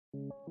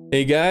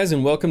Hey guys,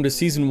 and welcome to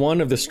Season 1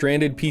 of the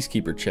Stranded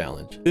Peacekeeper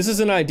Challenge. This is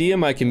an idea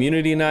my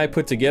community and I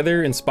put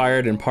together,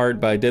 inspired in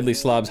part by Deadly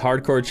Slob's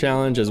Hardcore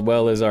Challenge, as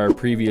well as our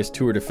previous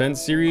Tour Defense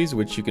series,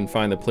 which you can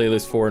find the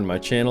playlist for in my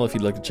channel if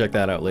you'd like to check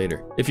that out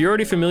later. If you're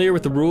already familiar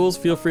with the rules,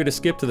 feel free to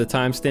skip to the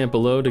timestamp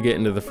below to get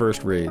into the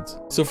first raids.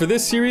 So for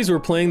this series, we're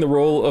playing the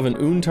role of an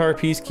UNTAR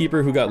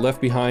peacekeeper who got left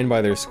behind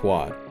by their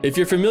squad. If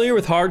you're familiar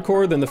with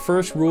Hardcore, then the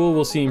first rule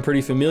will seem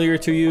pretty familiar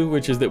to you,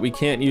 which is that we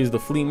can't use the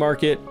flea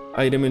market,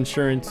 item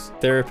insurance,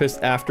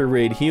 therapist after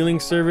raid healing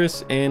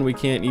service, and we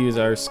can't use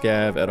our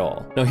scav at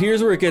all. Now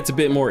here's where it gets a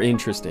bit more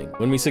interesting.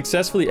 When we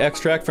successfully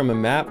extract from a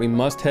map, we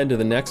must head to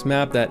the next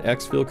map that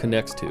exfil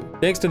connects to.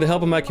 Thanks to the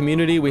help of my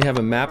community, we have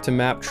a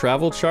map-to-map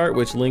travel chart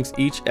which links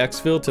each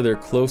exfil to their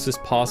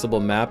closest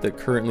possible map that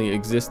currently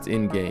exists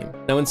in-game.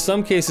 Now in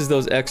some cases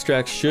those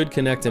extracts should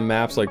connect to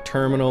maps like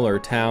terminal or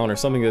town or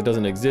something that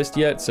doesn't exist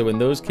yet, so in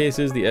those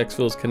cases the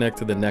exfils connect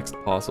to the next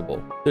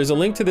possible. There's a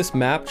link to this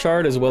map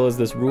chart as well as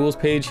this rules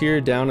page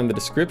here down in the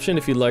description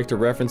if you'd like to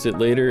reference it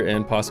later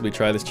and possibly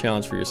try this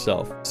challenge for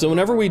yourself. So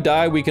whenever we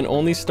die, we can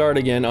only start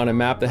again on a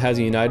map that has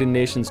a United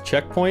Nations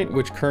checkpoint,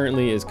 which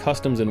currently is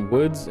Customs and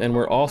Woods, and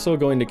we're also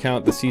going to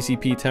count the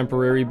CCP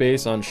temporary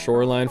base on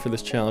Shoreline for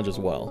this challenge as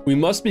well. We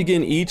must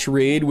begin each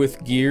raid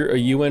with gear a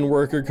UN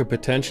worker could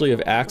potentially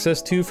have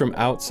access to from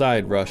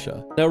outside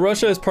Russia. Now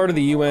Russia is part of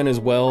the UN as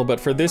well, but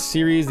for this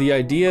series the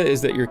idea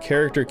is that your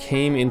character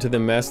came into the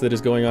mess that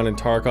is going on in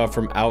Tarkov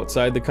from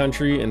outside the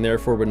country and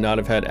therefore would not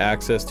have had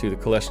access to the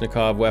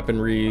Kalashnikov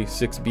weaponry,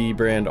 6B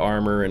brand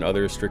armor, and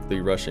other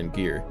strictly Russian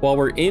gear. While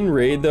we're in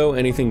raid though,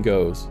 anything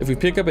goes. If we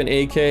pick up an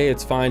AK,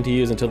 it's fine to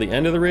use until the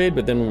end of the raid,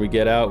 but then when we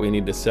get out, we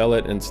need to sell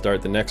it and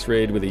start the next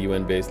raid with a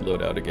UN-based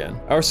loadout again.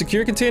 Our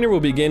secure container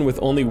will begin with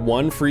only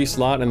one free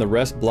slot and the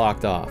rest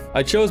blocked off.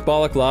 I chose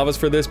balaclavas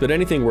for this, but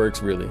anything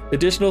works really.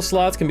 Additional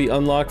slots can be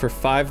unlocked for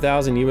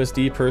 5,000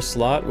 USD per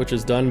slot, which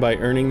is done by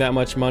earning that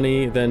much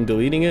money, then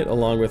deleting it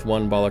along with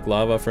one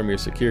balaclava from your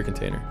secure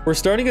container. We're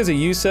starting as a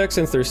USEC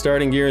since their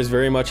starting gear is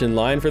very much in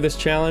line for this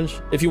challenge.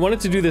 If you wanted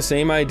to do the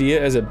same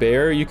idea as a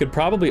bear, you could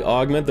probably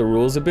augment the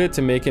rules a bit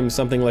to make him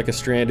something like a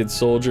stranded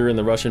soldier in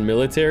the Russian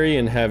military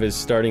and have his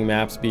starting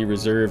maps be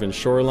reserve and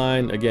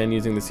shoreline, again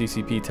using the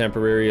CCP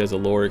temporary as a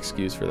lore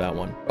excuse for that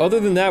one. Other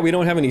than that, we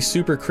don't have any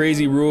super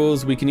crazy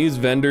rules. We can use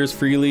vendors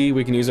freely,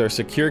 we can use our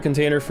secure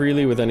container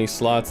freely with any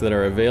slots that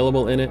are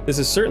available in it. This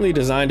is certainly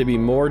designed to be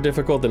more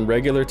difficult than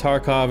regular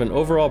Tarkov and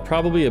overall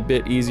probably a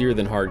bit easier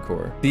than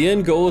hardcore. The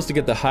end goal is to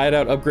get the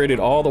hideout upgraded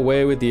all the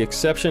way with the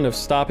exception of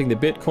stopping the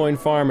Bitcoin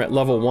farm at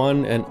level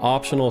 1 and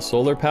optional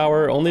solar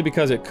power, only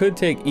because it could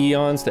take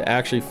eons to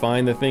actually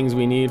find the things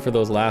we need for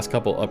those last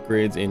couple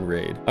upgrades in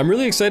raid. I'm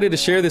really excited to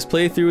share this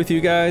playthrough with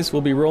you guys.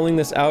 We'll be rolling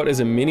this out as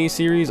a mini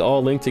series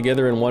all linked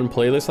together in one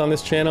playlist on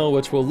this channel,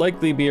 which will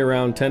likely be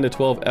around 10 to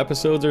 12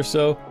 episodes or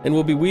so, and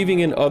we'll be weaving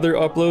in other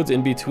uploads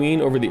in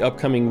between over the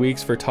upcoming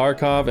weeks for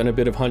Tarkov and a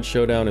bit of Hunt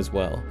Showdown as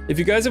well. If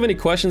you guys have any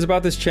questions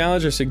about this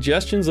challenge or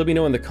suggestions, let me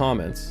know in the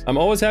comments. I'm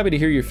always happy to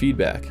hear your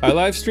feedback. I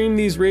live stream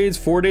these raids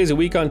 4 days a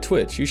week on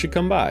Twitch. You should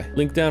come by.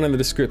 Link down in the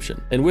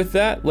description. And with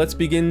that, let's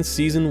begin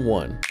Season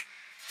 1.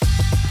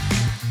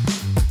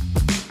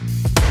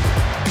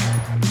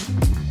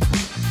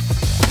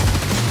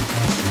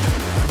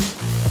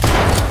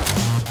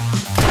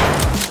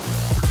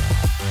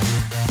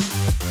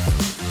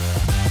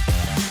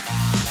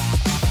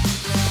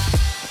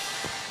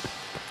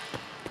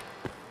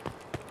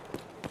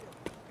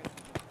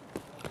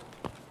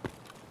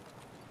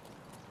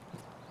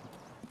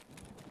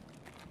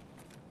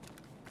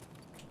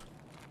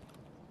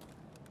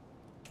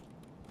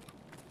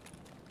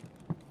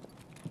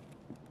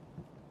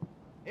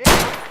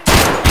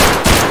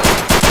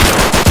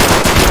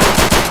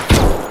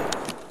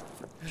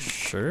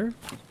 Sure.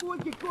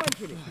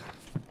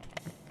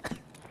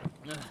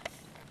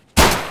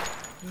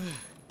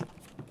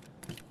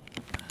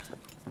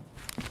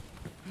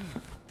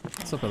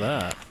 What's up with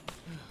that?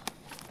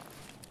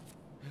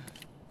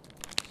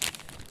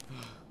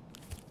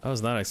 I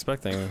was not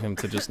expecting him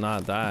to just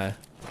not die.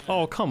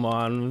 Oh, come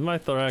on. My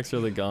thorax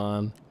really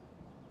gone.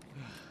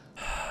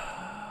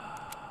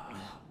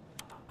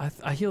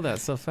 I heal that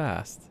so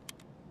fast.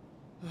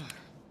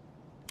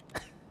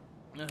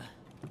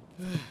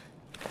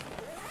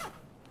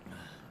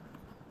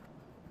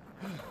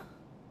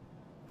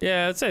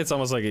 Yeah, I'd say it's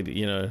almost like a,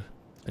 you know,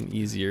 an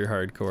easier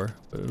hardcore,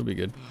 but it'll be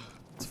good.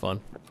 It's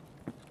fun.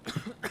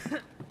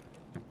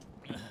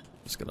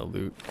 Just gonna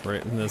loot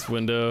right in this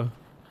window.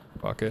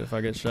 Fuck it, if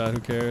I get shot, who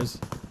cares?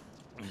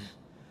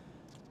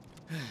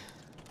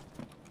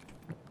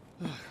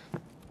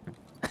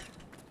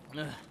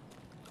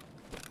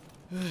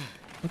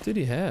 What did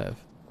he have?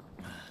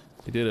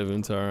 He did have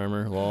UNTAR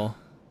armor, lol.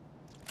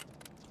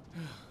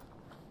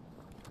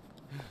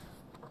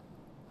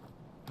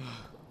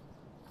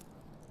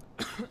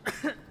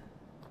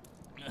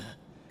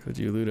 Could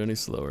you loot any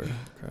slower?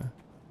 Okay.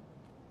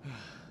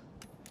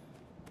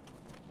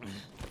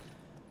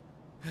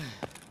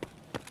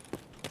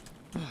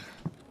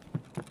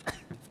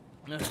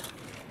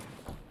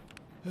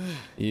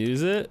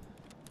 Use it.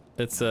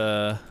 It's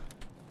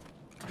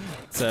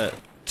It's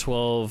at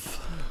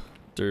 12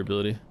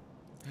 durability.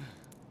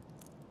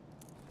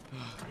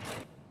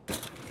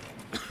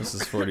 This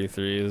is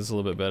 43. This is a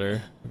little bit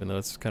better, even though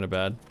it's kind of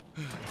bad.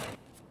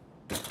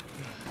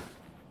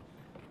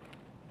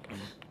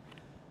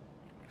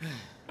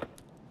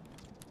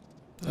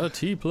 A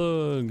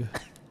T-plug.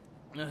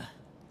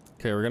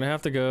 Okay, we're gonna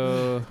have to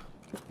go.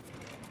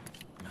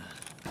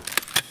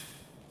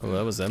 Oh,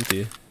 that was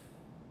empty.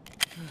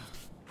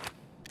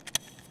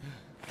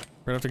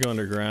 We're gonna have to go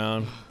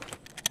underground.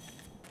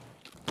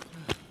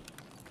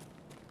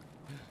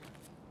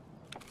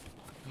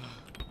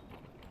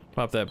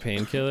 Pop that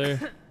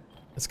painkiller.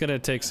 It's gonna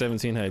take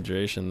 17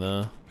 hydration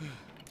though.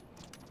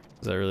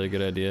 Is that really a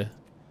good idea?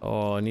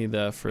 Oh, I need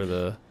that for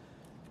the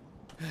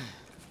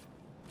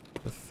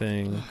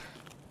thing.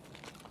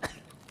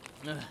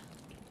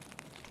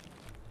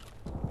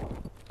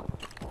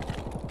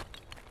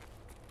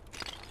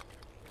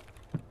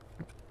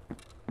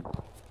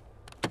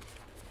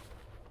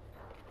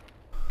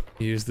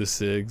 Use the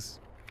SIGs.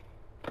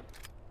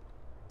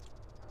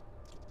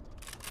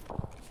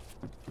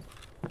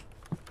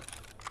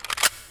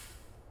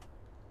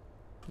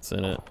 What's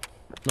in it?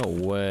 No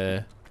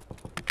way.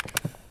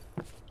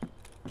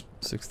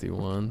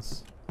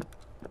 61s.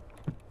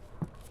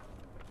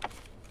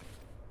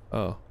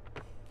 Oh.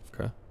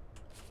 Okay.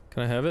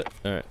 Can I have it?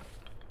 Alright.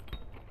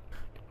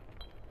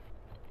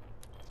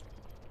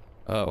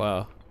 Oh,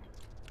 wow.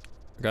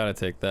 I gotta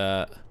take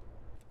that.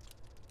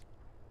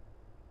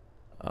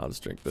 I'll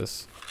just drink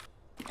this.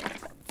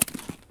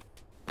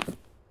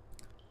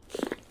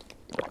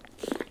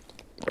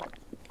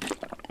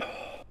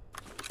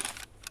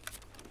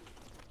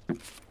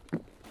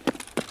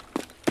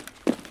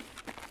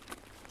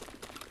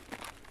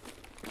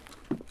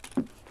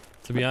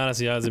 To be honest,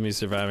 the odds of me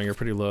surviving are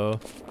pretty low.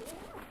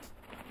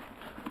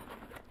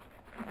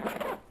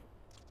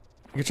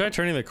 You can try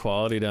turning the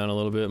quality down a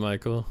little bit,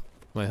 Michael.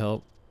 Might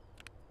help.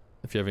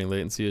 If you have any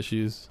latency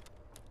issues.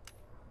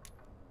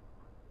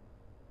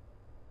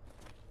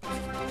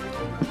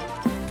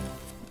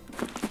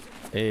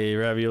 Hey,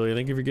 Ravioli,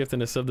 thank you for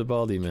gifting a sub to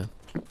Baldy, man.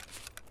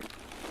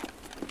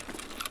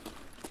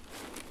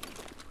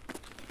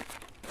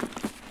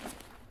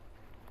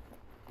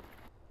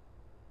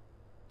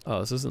 Oh,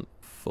 this isn't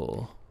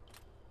full.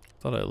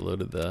 Thought I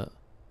loaded that.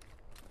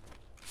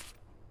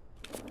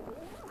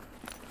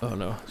 Oh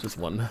no, just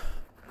one.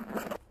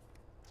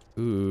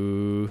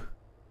 Ooh.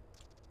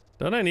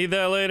 Don't I need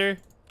that later?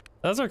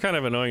 Those are kind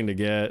of annoying to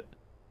get.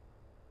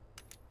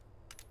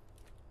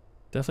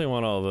 Definitely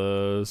want all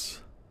those.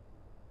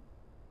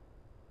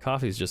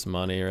 Coffee's just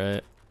money,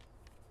 right?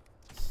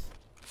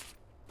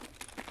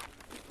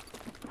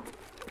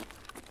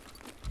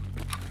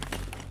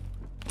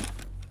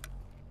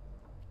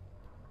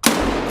 I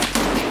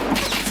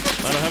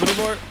don't have any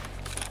more.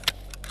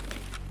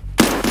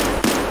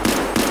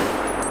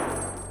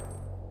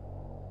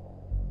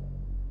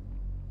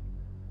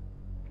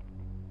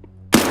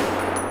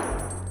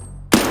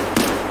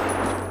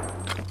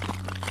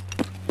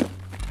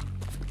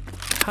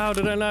 How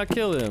did I not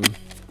kill him?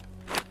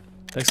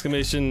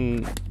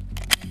 Exclamation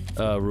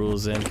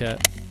rules Zancat.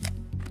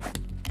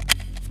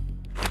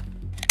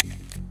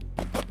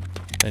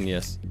 And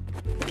yes.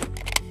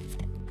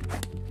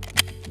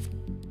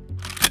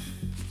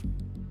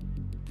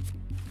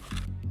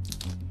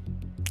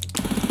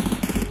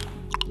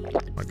 Oh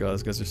my god,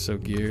 these guys are so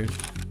geared.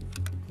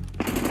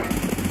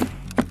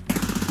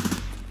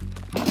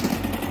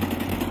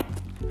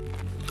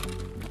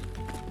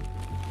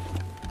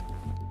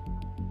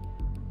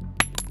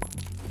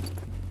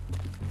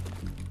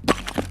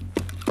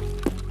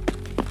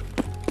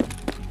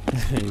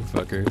 You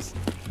fuckers.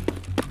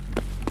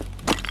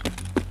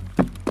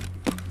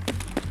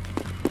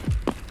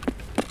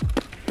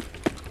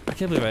 I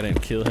can't believe I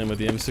didn't kill him with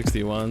the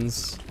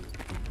M61s.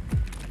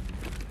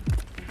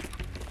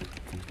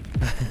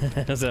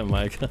 How's that,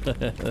 Mike?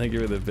 Thank you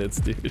for the bits,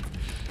 dude.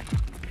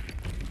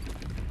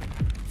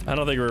 I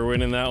don't think we're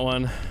winning that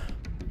one.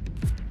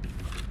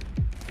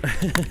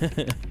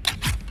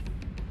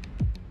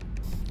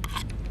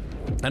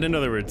 I didn't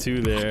know there were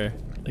two there.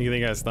 You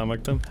think I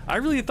stomached him? I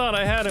really thought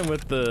I had him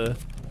with the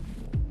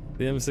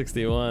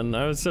M61.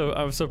 I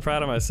was so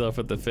proud of myself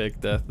with the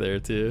fake death there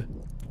too.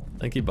 I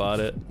think he bought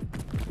it.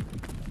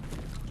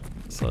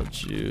 Saw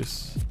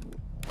juice.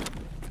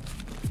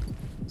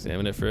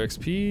 Examine it for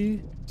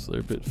XP.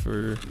 Slurp it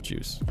for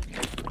juice.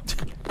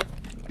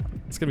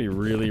 It's gonna be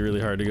really,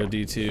 really hard to go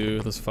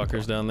D2. Those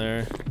fuckers down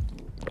there.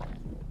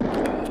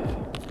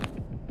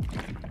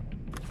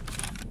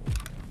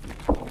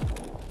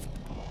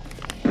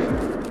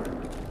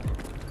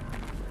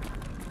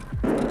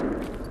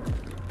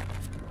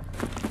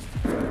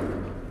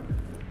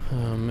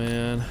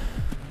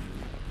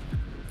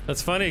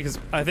 That's funny because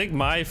I think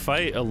my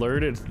fight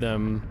alerted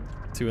them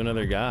to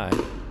another guy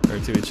or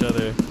to each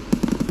other.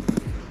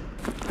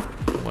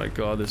 Oh my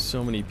god, there's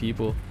so many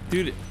people,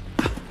 dude.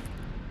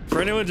 For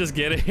anyone just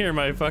getting here,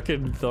 my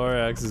fucking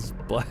thorax is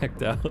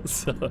blacked out,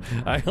 so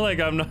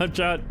I'm not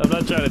trying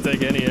to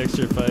take any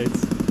extra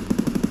fights.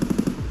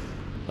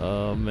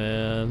 Oh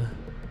man.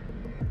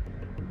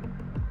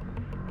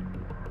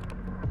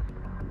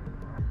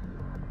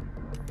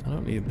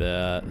 Don't need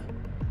that.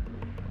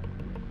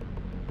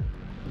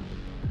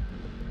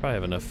 Probably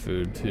have enough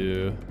food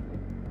too.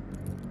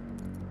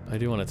 I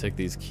do want to take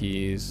these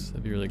keys.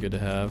 That'd be really good to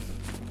have.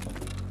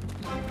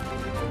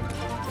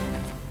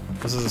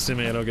 This is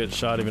assuming I don't get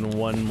shot even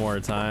one more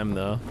time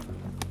though.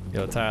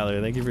 Yo, Tyler,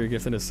 thank you for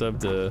gifting a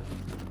sub to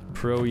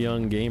Pro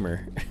Young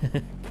Gamer.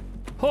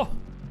 Oh!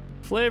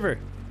 Flavor!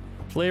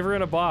 Flavor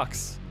in a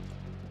box.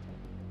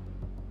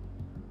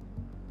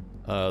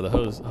 The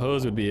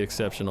hose would be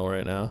exceptional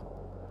right now.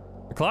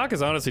 The clock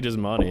is honestly just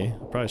money.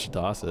 Probably should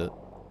toss it.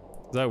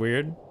 Is that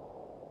weird?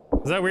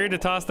 Is that weird to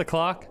toss the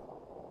clock?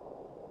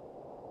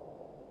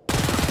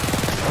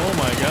 Oh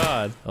my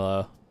god.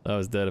 Hello. That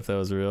was dead if that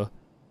was real.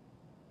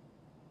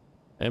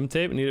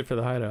 M-tape, need it for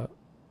the hideout.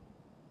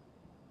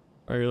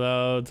 Are you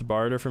allowed to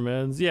barter for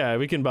meds? Yeah,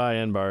 we can buy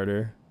and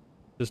barter.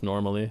 Just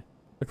normally.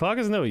 The clock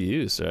is no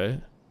use,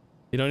 right?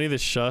 You don't need the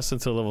shuss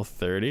until level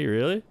 30,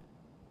 really?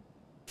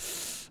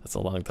 That's a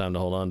long time to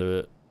hold on to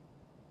it.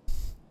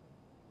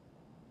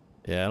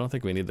 Yeah, I don't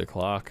think we need the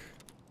clock.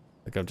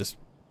 Like, I'm just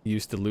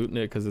used to looting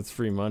it because it's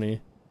free money.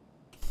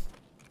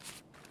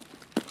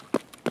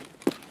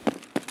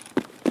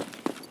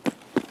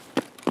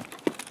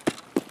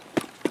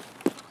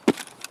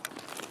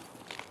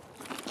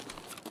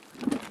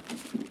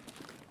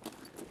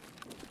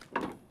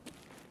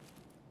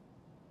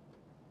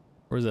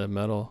 Where's that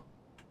metal?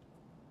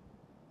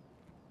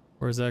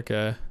 Where's that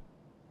guy?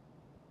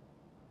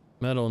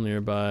 Metal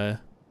nearby.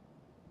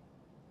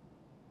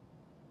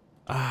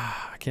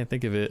 Ah, I can't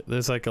think of it.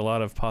 There's like a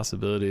lot of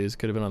possibilities.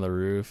 Could have been on the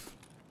roof.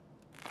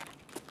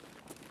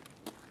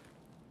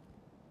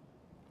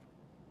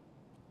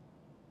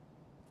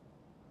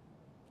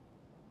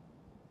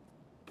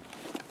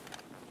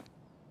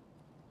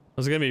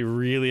 It's gonna be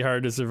really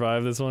hard to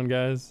survive this one,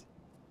 guys.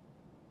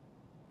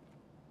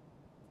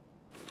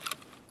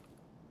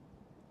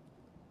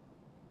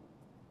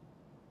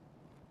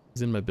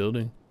 He's in my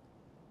building.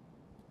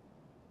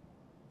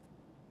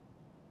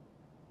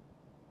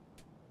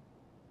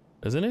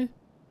 Isn't he?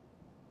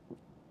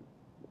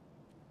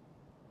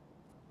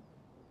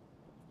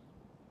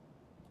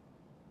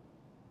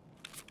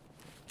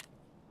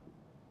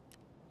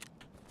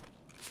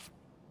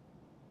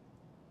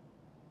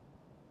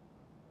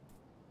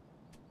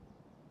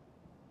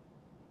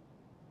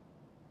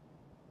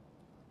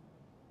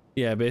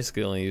 Yeah,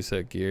 basically only use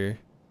that gear.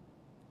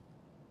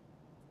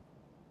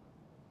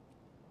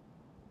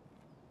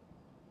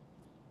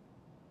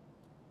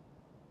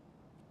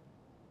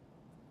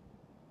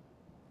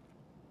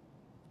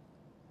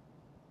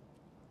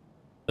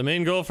 The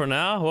main goal for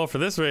now? Well, for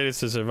this raid is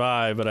to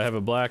survive, but I have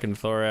a blackened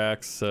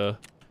thorax, so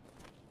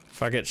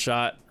if I get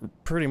shot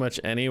pretty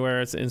much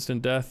anywhere, it's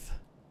instant death.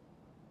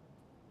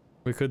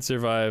 We could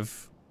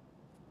survive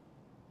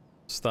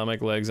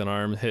stomach, legs, and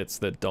arm hits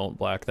that don't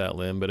black that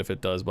limb, but if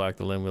it does black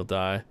the limb, we'll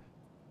die,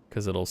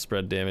 because it'll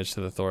spread damage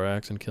to the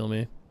thorax and kill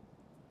me.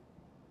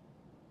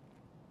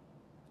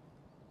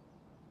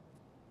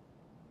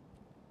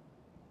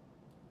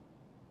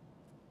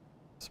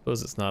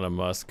 Suppose it's not a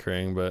must,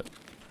 Kring, but...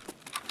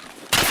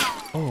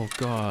 Oh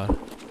god.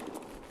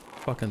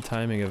 Fucking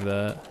timing of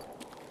that.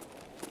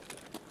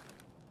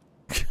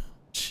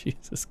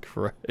 Jesus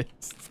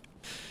Christ.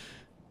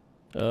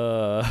 Is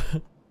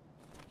that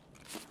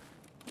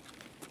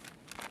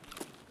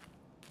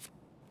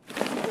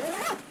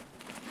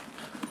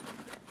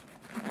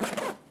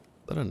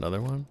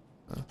another one?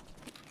 Oh.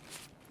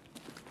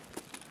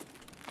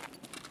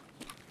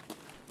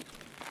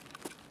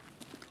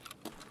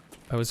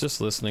 I was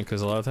just listening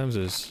because a lot of times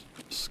there's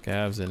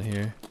scavs in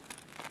here.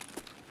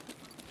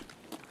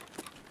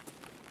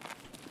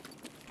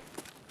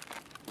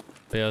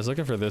 But yeah, I was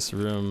looking for this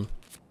room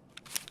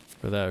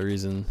for that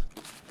reason.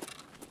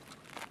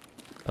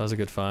 That was a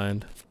good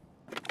find.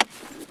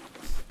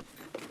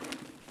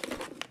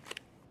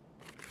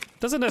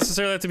 Doesn't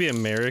necessarily have to be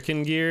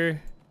American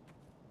gear.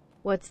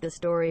 What's the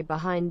story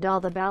behind all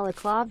the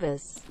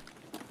balaclavas?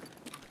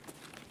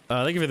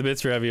 Thank you for the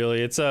bits,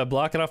 Ravioli. It's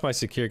blocking off my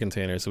secure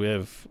container, so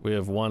we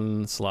have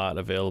one slot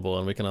available,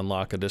 and we can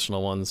unlock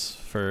additional ones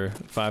for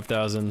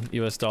 5,000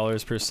 US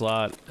dollars per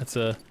slot. It's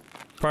a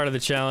part of the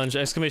challenge.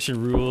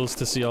 Exclamation rules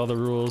to see all the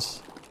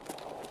rules.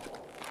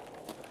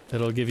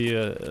 It'll give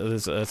you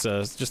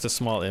just a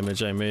small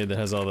image I made that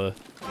has all the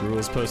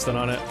rules posted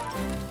on it,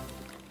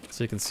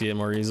 so you can see it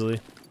more easily.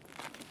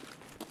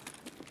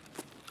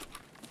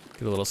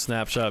 Get a little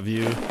snapshot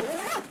view.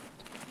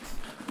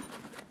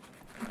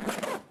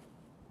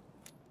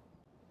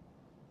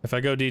 If I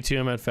go D2,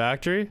 I'm at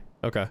factory?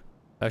 Okay.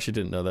 I actually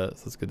didn't know that,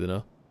 so that's good to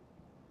know.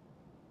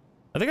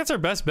 I think that's our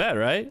best bet,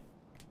 right?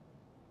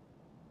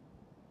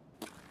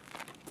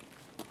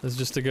 Is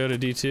just to go to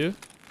D2?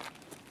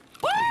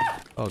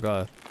 Oh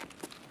god.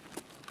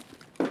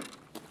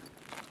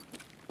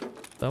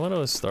 That one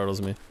always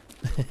startles me.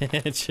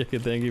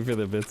 Chicken, thank you for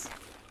the bits.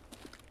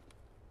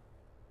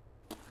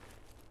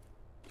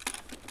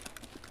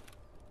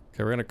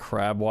 Okay, we're gonna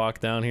crab walk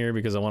down here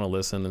because I want to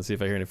listen and see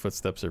if I hear any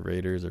footsteps or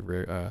raiders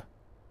or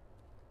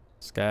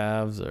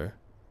scavs or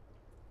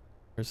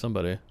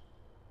somebody.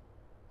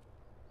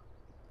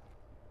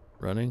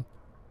 running.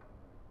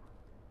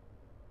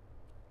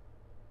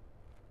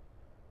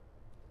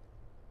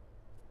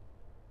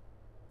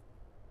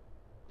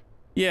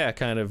 Yeah,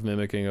 kind of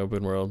mimicking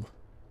open world.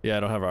 Yeah, I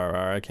don't have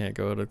RR, I can't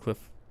go to a cliff.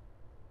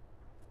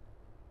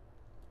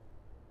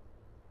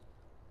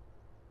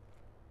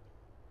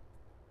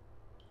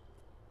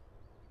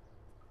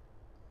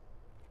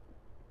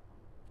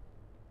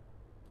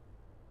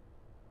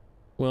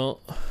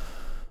 Well,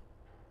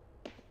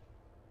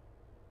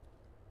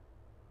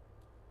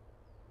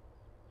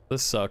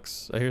 this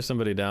sucks. I hear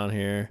somebody down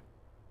here.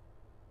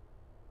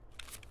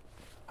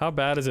 How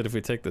bad is it if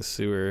we take the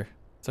sewer?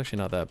 It's actually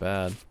not that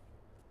bad.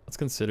 Let's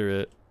consider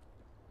it.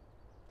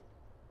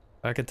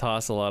 I could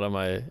toss a lot of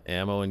my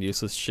ammo and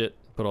useless shit,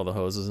 put all the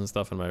hoses and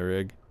stuff in my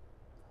rig.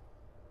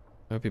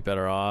 Might be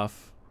better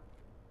off.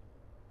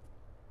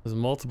 There's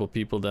multiple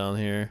people down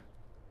here.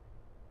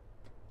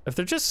 If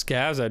they're just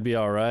scavs, I'd be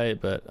alright,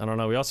 but I don't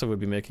know, we also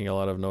would be making a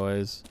lot of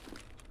noise.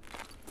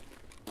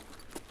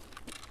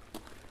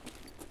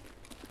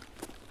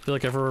 I feel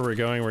like everywhere we're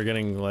going, we're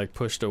getting, like,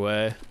 pushed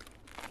away.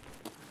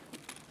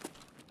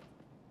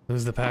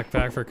 Lose the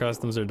backpack for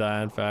customs or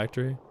die on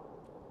factory?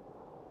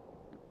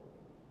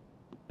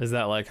 Is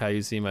that, like, how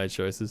you see my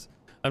choices?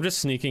 I'm just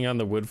sneaking on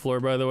the wood floor,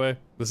 by the way.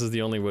 This is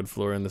the only wood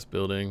floor in this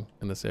building,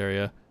 in this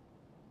area.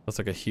 That's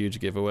like a huge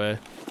giveaway.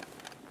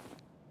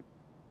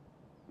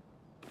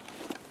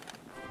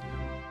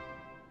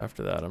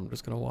 After that, I'm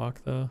just gonna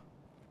walk, though.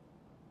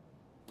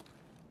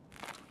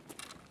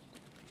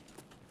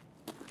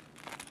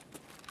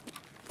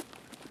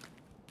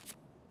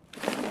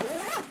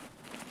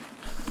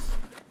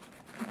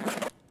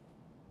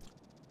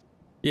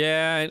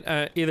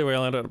 Yeah, either way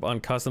I'll end up on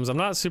customs. I'm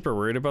not super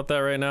worried about that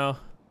right now.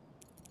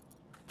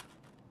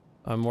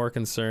 I'm more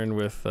concerned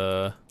with,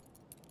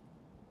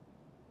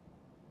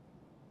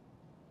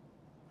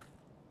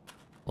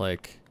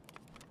 like,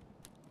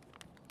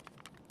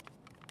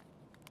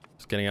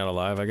 just getting out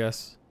alive, I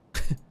guess.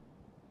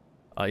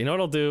 You know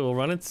what I'll do? We'll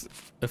run into,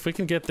 if we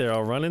can get there,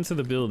 I'll run into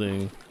the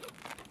building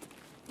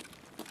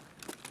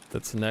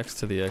that's next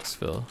to the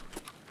exfil.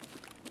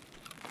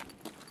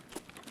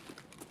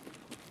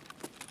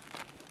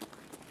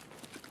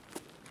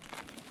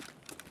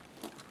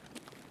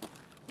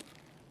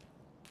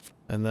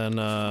 And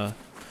then,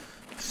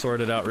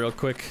 sort it out real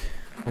quick.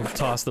 We'll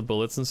toss the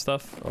bullets and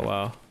stuff. Oh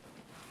wow.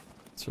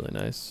 That's really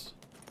nice.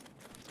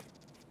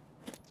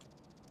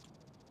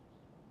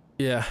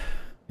 Yeah, I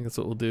think that's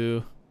what we'll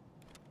do.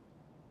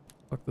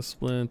 Fuck the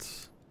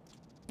splints.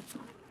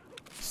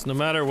 So no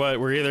matter what,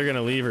 we're either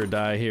gonna leave or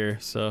die here,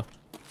 so.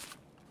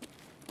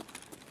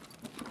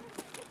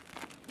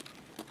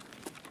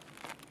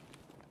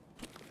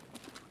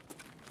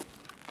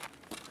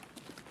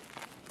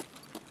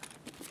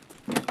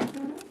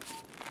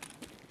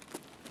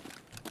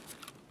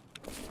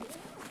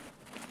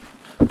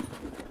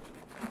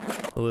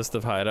 A list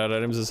of hideout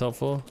items is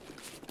helpful.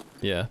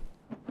 Yeah,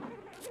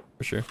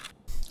 for sure.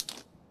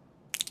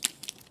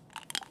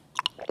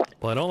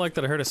 Well, I don't like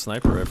that I heard a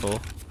sniper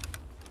rifle.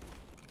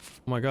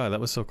 Oh my god, that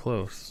was so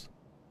close.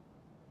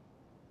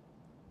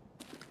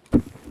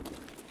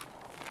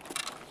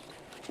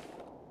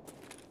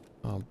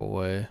 Oh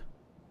boy.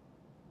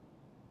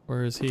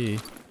 Where is he?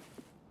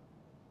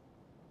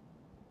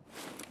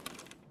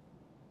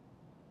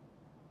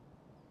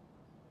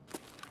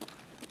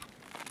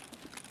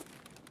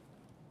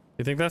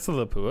 You think that's the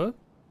Lapua?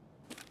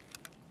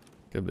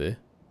 Could be.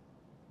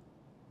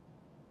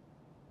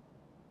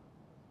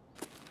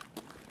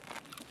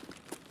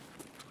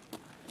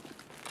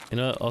 You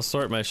know, I'll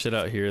sort my shit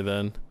out here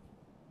then.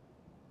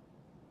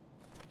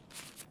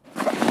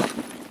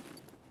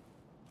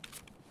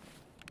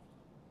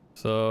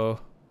 So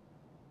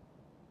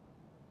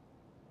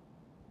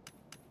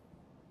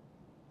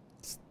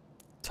let's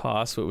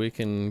toss what we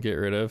can get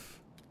rid of.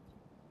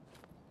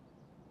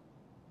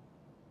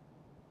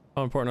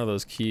 How important are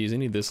those keys? I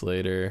need this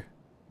later.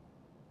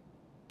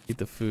 Eat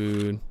the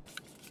food.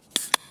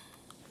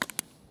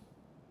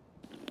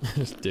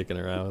 Just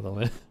dicking around with all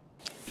my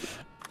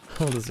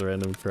all this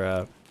random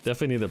crap.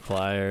 Definitely need the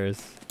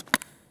pliers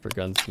for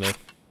gunsmith.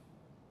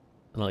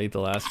 And I'll eat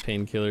the last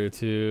painkiller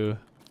too.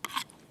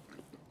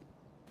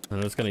 And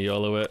I'm just gonna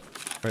YOLO it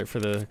right for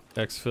the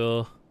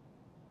exfil.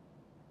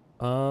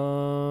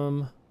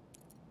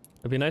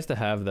 It'd be nice to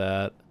have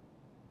that.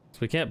 So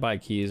we can't buy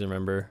keys,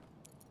 remember?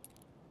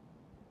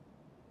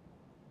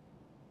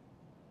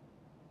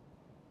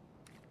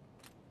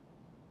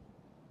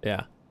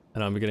 Yeah,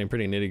 and I'm getting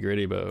pretty nitty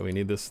gritty, but we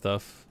need this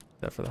stuff.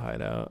 That for the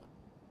hideout.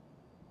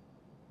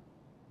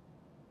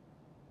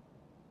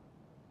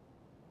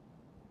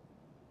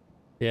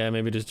 Yeah,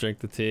 maybe just drink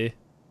the tea.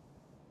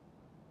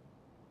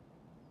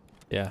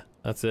 Yeah,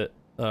 that's it.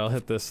 I'll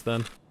hit this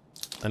then.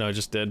 I know I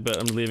just did, but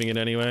I'm leaving it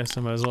anyway,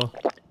 so I might as well.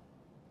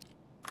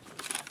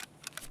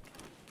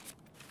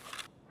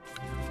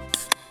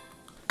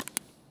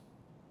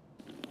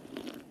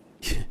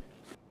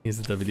 Use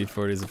the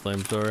WD-40 as a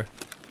flamethrower.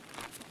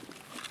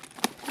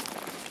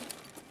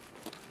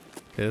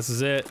 Okay, this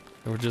is it.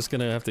 We're just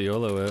gonna have to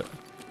YOLO it.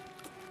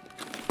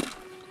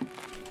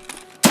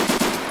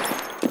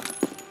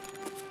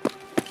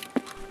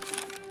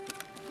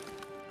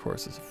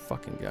 course, there's a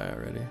fucking guy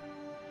already.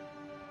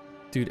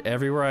 Dude,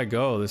 everywhere I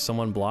go, there's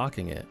someone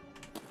blocking it.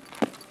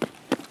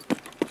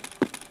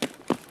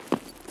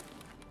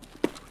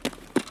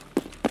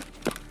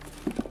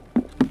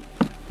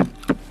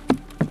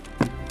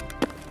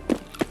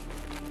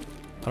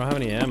 I don't have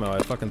any ammo, I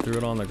fucking threw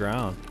it on the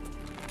ground.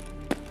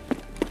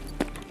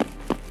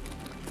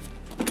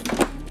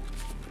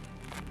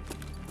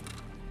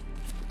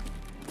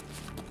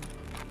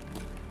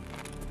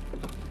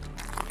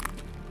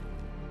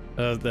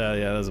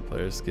 Yeah, that was a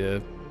player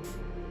skip.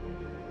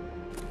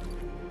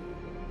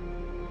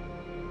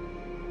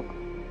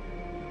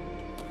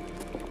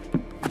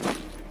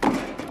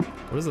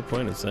 What is the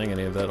point of saying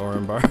any of that,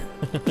 Oren Bar?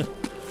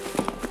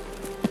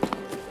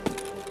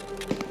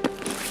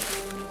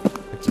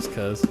 Just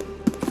cuz.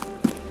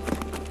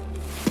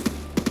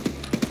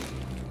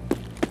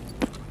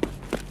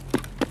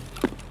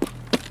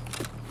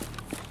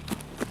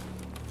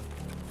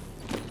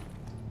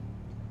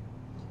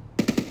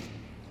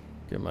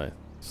 Get my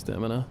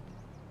stamina.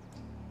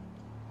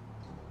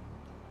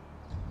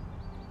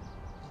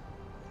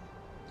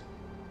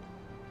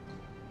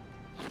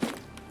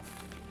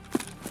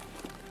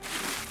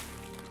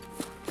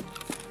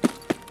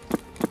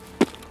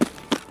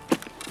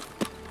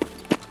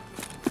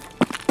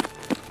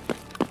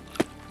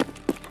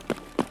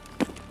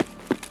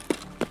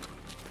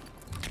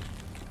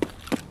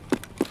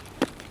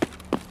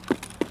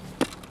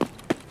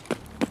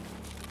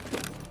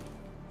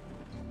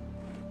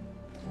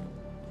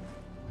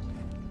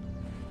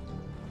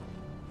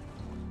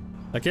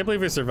 I can't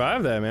believe we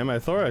survived that, man. My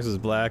thorax was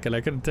black and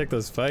I couldn't take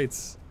those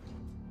fights.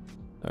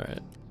 Alright.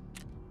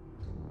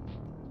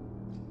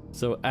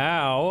 So,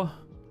 ow.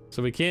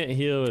 So we can't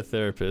heal with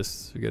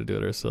therapists. We gotta do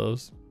it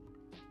ourselves.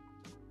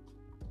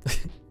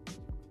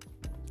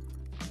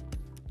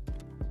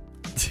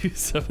 Dude,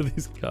 some of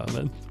these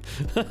comments.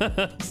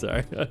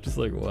 Sorry, I'm just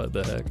like, what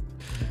the heck?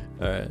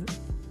 Alright.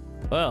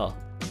 Well.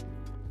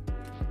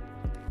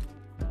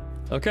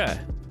 Okay.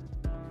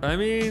 I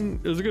mean,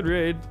 it was a good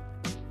raid.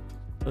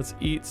 Let's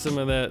eat some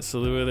of that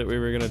Salua that we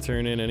were gonna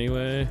turn in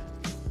anyway.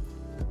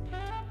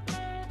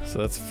 So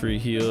that's free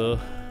heal.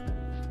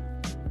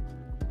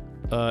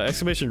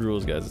 Exclamation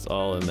rules, guys. It's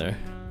all in there.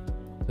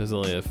 There's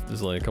only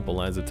a couple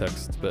lines of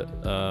text, but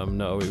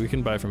no, we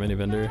can buy from any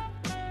vendor.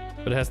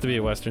 But it has to be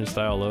a Western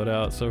style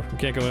loadout, so we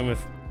can't go in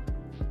with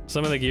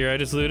some of the gear I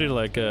just looted.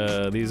 Like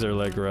these are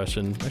like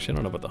Russian. Actually, I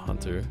don't know about the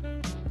hunter.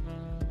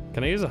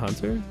 Can I use a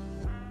hunter?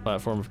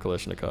 Platform of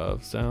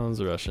Kalashnikov.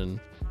 Sounds Russian.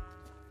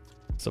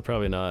 So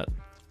probably not.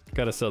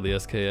 Gotta sell the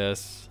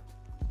SKS.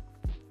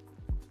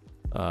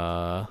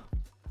 Sell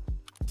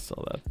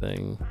that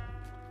thing.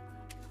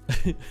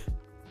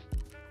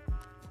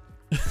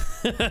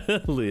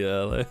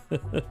 Leah.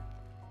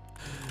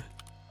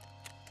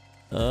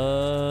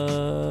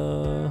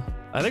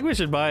 I think we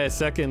should buy a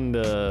second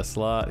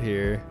slot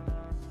here.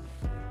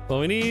 Well,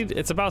 we need,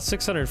 it's about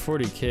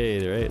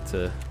 640k, right,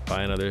 to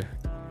buy another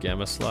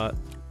gamma slot.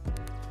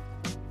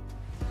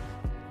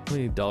 How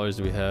many dollars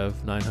do we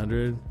have?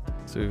 900.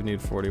 So we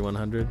need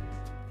 4,100.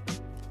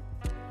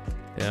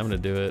 Yeah, I'm gonna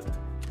do it.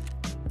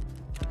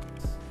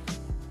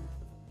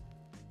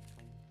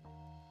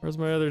 Where's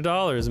my other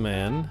dollars,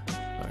 man?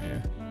 Oh,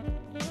 here.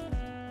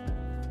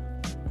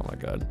 Oh my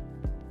god.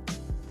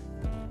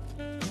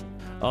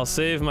 I'll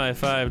save my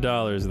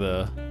 $5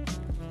 though.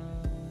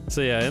 So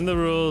yeah, in the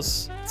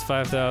rules, it's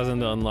 5,000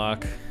 to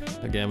unlock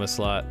a gamma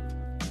slot.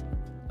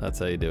 That's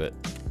how you do it.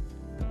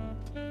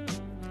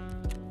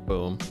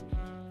 Boom.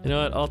 You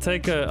know what? I'll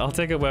take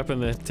a weapon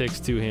that takes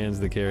 2 hands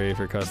to carry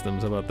for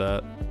customs. How about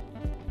that?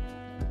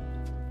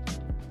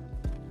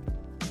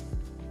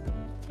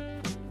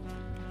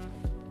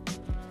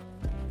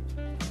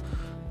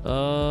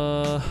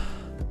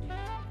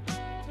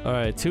 All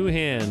right, 2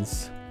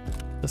 hands.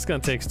 This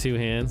gun takes 2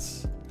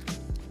 hands.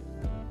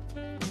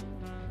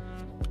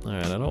 All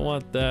right, I don't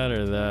want that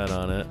or that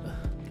on it.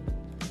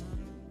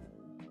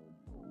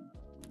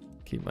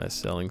 Keep my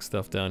selling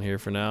stuff down here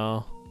for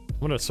now. I'm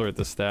gonna sort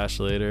the stash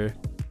later.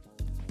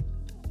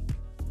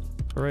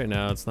 For right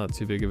now, it's not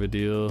too big of a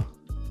deal.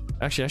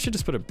 Actually, I should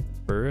just put a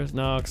burst.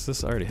 No,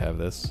 because I already have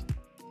this.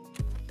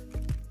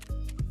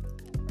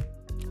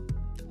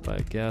 Buy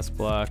a gas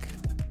block.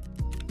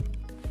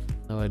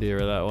 No idea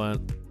where that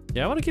went.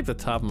 Yeah, I want to keep the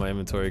top of my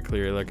inventory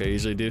clear like I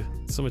usually do.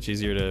 It's so much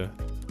easier to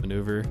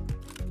maneuver.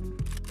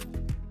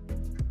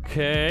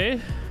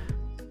 Okay.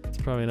 It's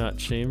probably not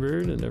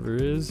chambered. It never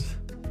is.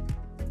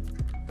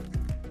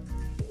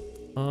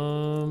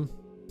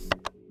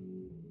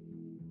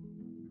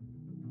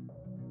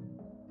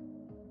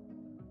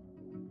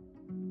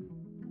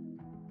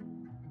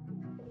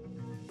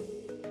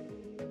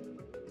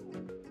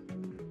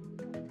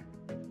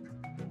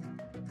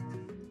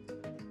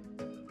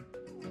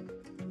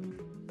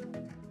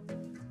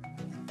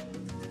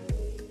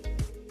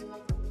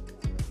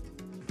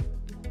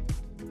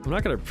 I'm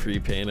not gonna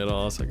pre-paint it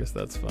all, so I guess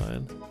that's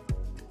fine.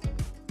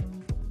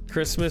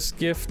 Christmas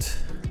gift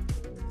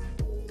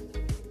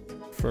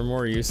for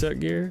more USET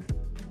gear?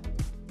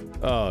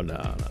 Oh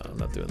no, I'm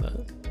not doing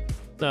that.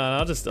 No,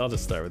 I'll just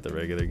start with the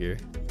regular gear.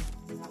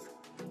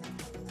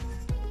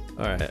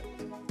 All right.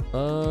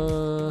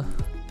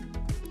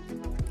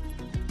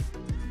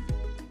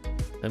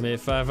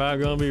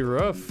 M855 gonna be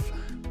rough.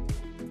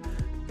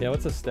 Yeah,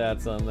 what's the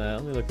stats on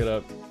that? Let me look it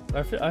up.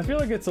 I feel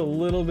like it's a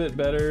little bit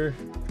better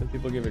than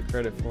people give it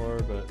credit for,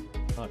 but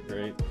not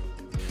great.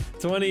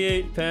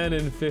 28 pen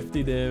and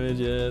 50 damage.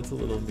 Yeah, it's a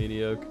little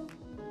mediocre.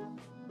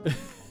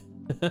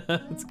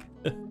 It's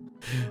good.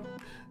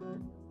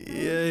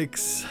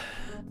 Yikes.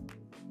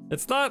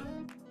 It's not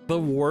the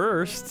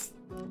worst,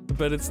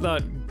 but it's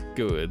not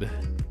good.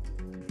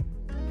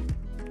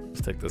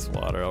 Just take this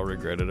water. I'll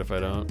regret it if I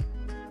don't.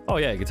 Oh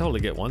yeah, you can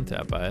totally get one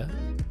tap by it.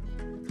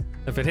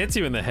 If it hits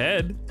you in the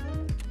head,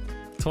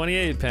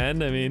 28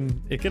 pen, I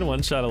mean, it can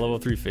one-shot a level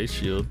 3 face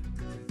shield.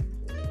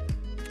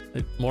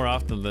 It more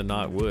often than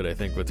not would, I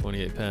think, with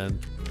 28 pen.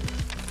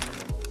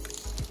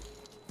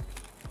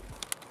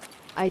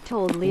 I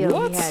told Leo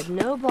What? he had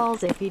no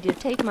balls if he did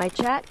take my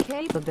chat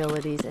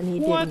capabilities, and he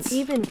didn't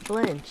even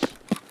flinch.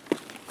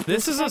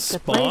 This is a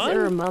Respect the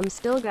Fraser spawn? mum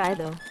still guy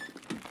though.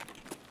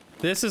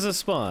 This is a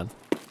spawn.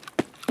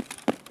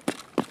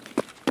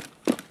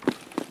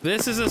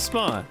 This is a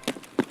spawn.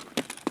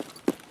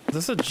 Is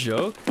this a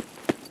joke?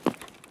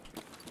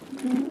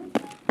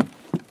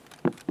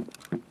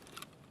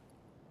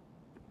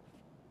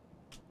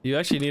 You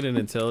actually need an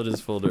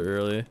intelligence folder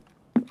early.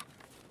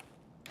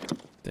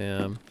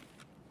 Damn.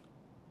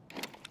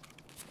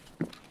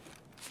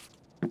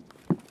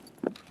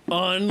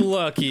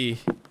 Unlucky.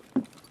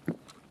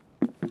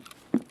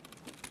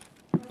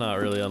 Not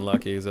really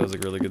unlucky, because that was a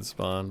really good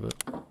spawn, but...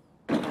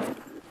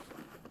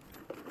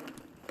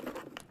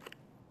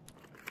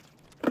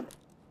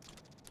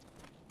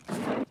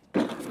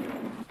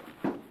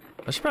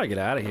 I should probably get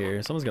out of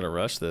here. Someone's gonna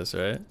rush this,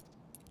 right?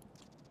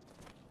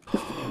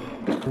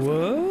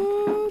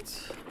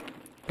 What?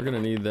 We're gonna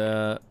need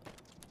that.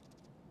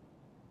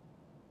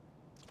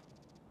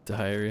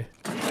 Diary.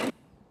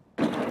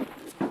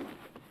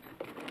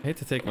 I hate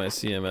to take my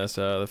CMS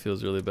out. That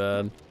feels really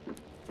bad.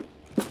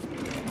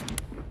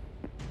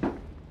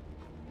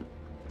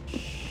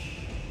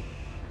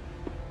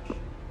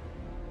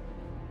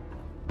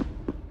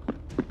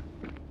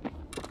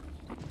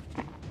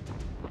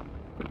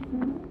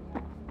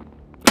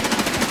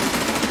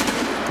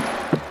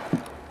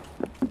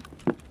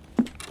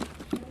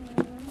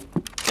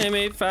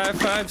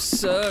 M855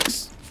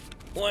 sucks.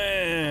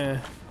 Wah.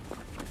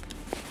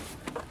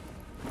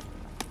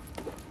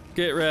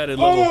 Get ratted,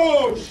 level.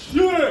 Oh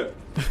shit!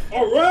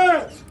 A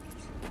rat!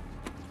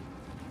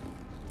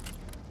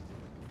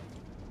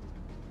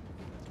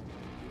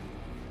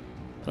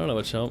 I don't know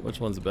which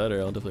one's better.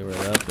 I'll definitely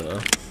wear that though.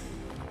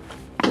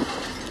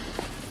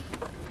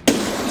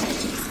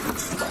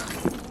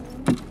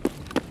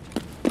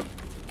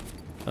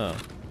 Oh.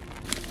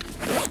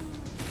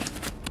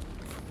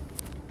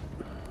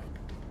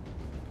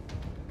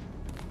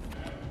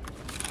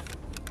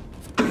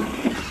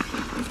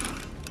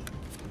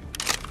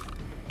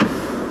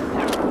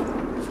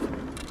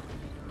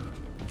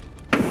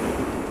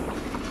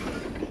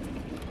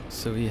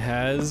 So he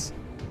has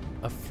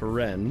a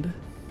friend.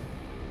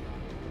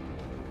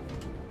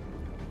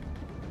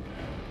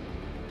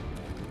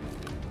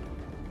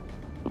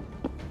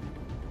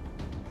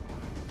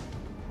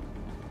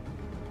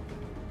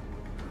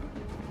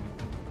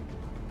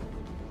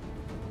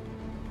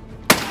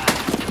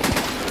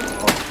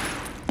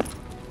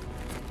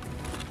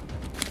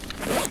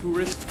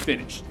 Tourist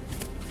finished.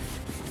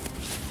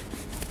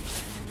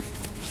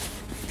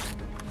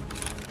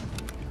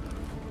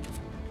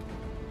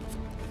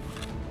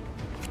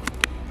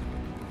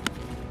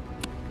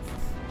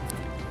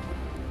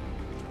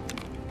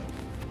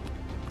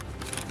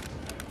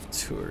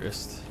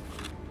 Tourist.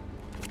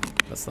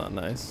 That's not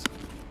nice.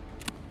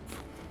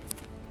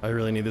 I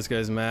really need this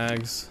guy's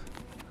mags.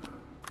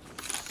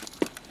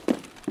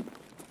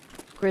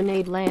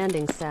 Grenade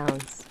landing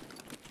sounds.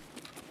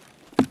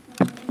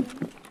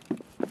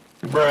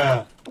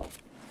 Bruh.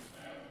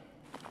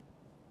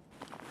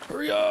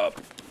 Hurry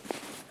up!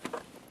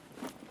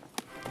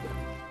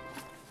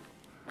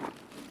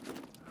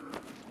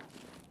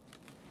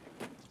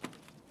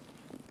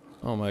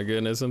 Oh my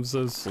goodness, I'm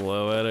so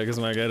slow at it because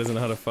my guy doesn't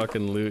know how to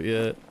fucking loot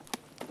yet.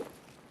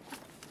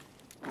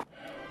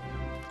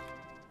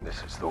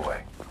 This is the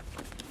way.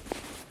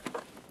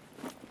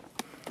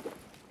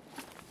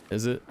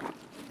 Is it?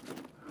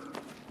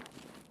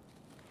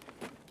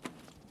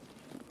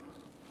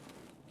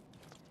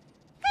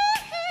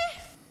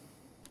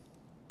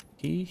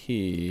 Hee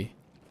hee.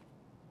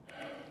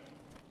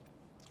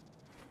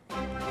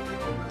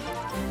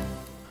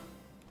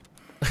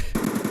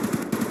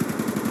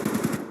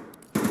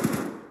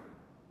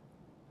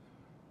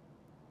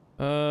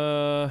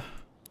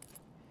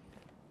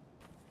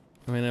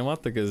 I mean, I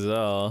want the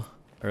gazelle,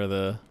 or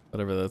the,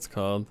 whatever that's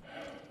called.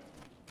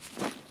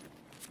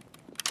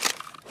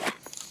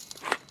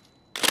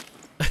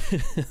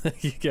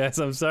 You guys,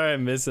 I'm sorry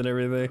I'm missing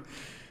everything.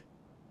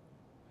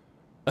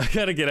 I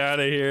gotta get out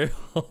of here.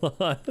 Hold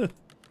on.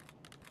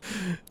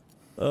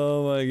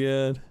 Oh my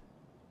god.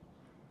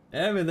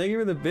 Evan, thank you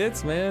for the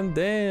bits, man.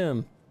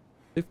 Damn.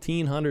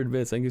 1,500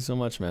 bits. Thank you so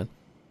much, man.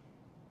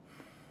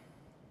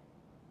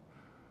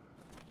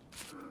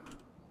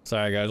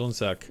 Sorry, guys. One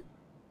sec.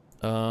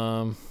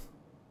 I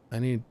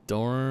need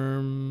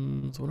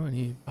dorms. What do I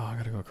need? Oh, I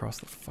gotta go across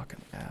the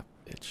fucking map,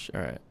 bitch.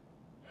 Alright.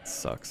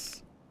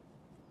 Sucks.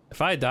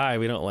 If I die,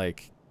 we don't,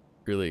 like,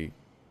 really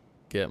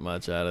get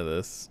much out of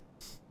this.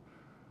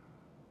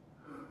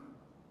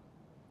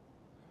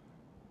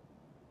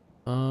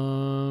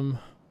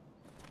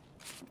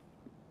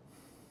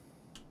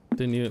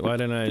 Why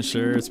didn't I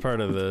ensure? It's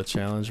part of the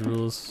challenge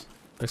rules.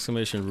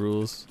 Exclamation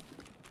rules.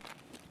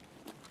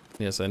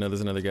 Yes, I know there's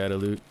another guy to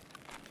loot.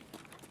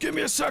 Give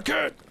me a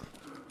second!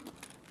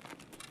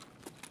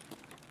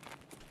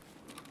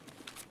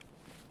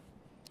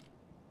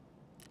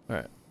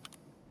 Alright.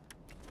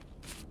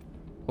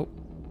 Oh.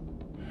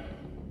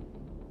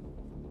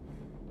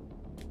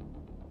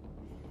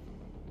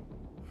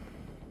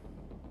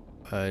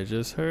 I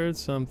just heard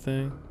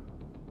something.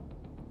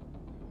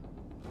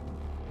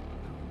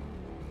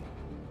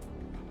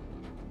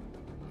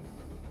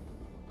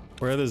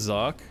 Where are the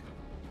Zoc?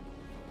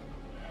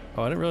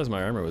 Oh, I didn't realize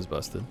my armor was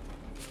busted.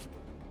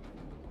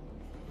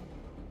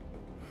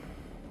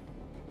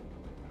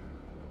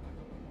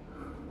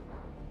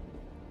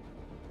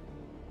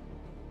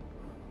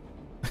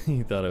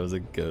 He thought I was a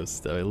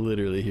ghost. I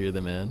literally hear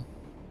the man.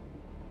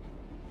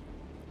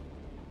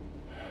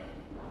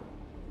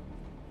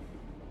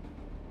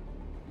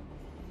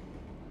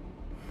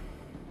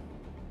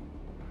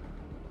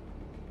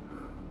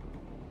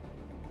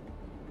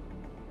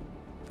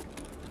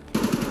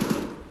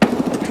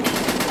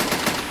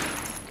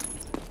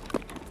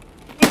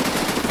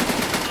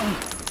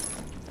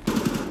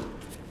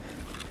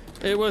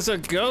 It was a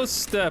ghost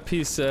step,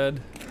 he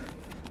said.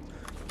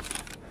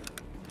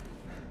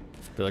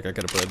 Feel like I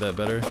could have played that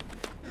better.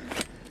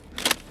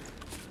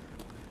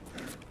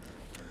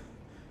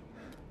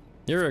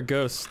 You're a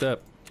ghost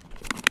step.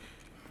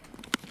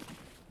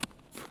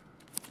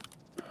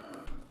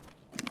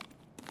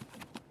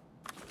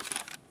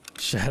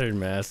 Shattered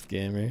mask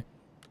gamer.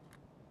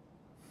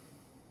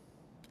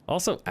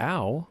 Also,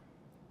 ow.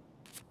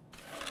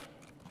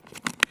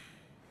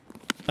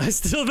 I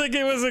still think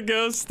it was a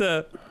ghost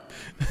step.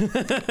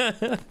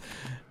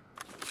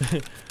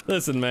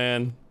 Listen,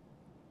 man.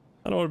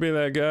 I don't want to be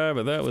that guy,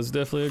 but that was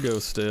definitely a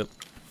ghost step.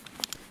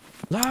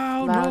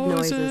 Loud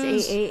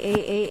noises.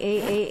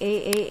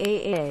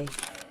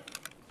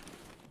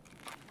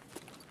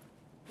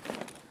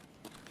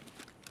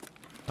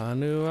 I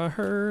knew I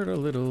heard a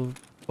little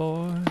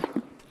boy.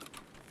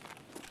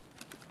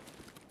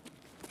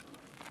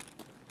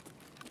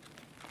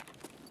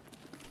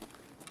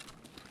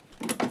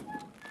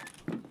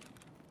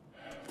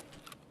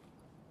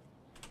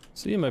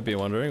 So you might be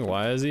wondering,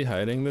 why is he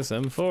hiding this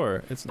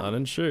M4? It's not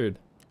insured.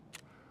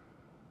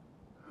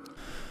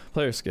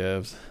 Player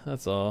scavs,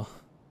 that's all.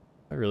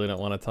 I really don't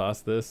want to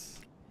toss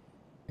this.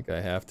 I think I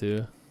have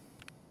to.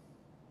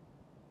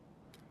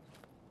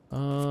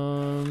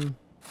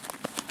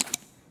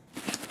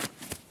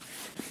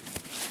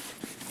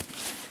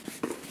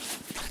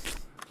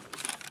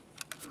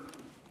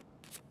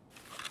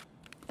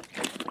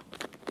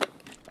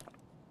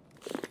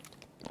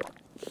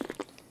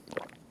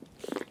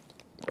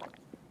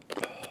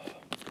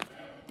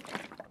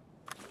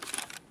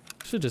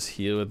 Should just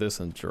heal with this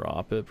and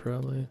drop it,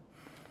 probably.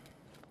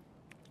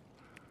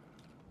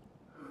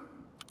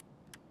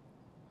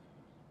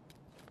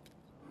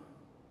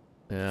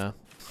 Yeah.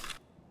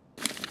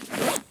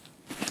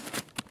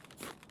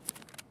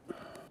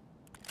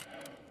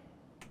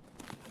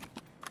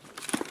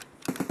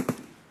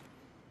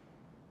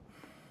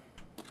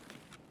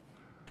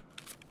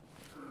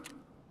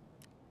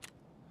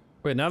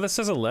 Wait, now this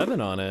says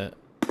 11 on it.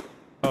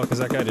 Oh, because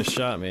that guy just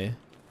shot me,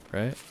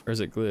 right? Or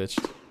is it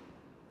glitched?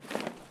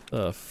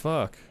 The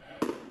fuck?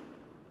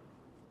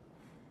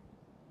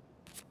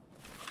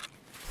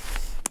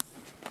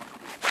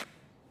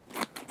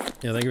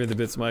 Yeah, thank you for the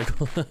bits,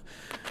 Michael.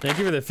 Thank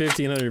you for the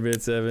 1,500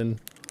 bits, Evan.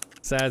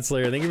 Sad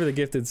Slayer, thank you for the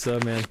gifted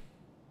sub, man.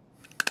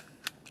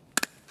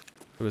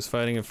 It was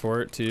fighting a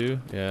fort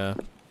too? Yeah,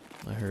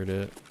 I heard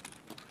it.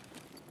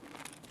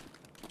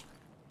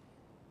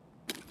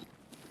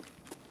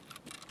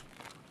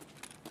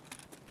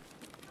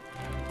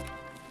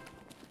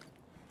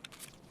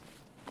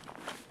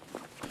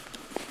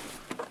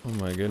 Oh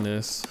my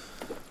goodness.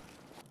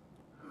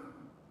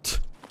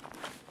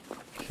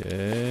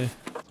 Okay.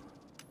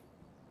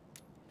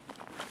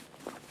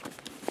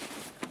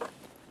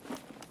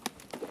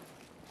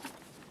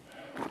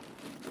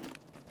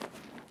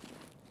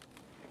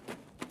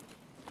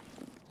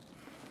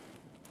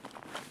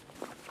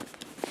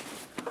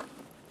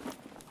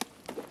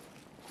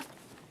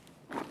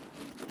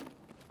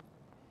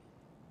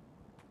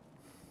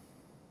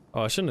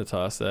 Oh, I shouldn't have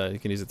tossed that. You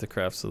can use it to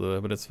craft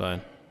Salua, but it's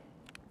fine.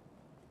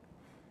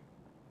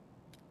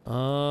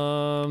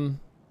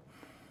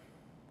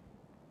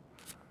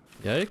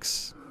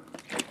 Yikes.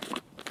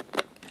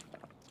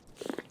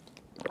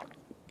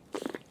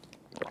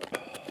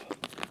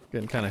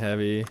 Getting kind of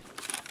heavy.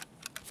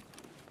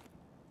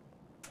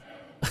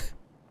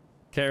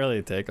 Can't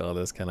really take all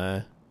this, can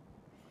I?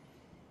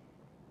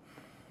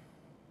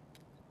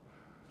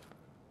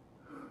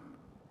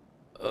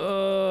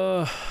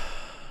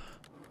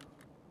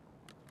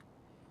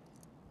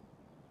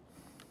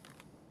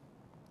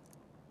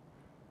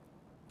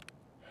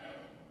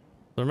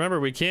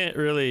 Remember, we can't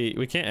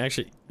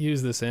actually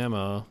use this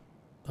ammo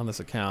on this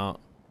account.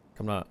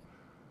 I'm not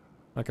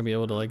gonna be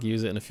able to like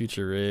use it in a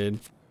future raid.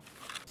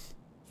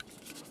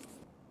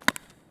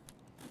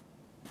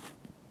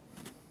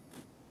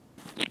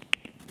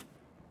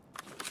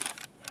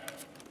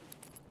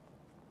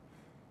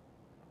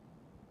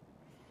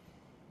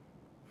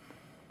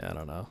 Yeah, I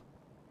don't know.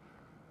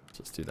 Let's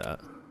just do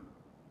that.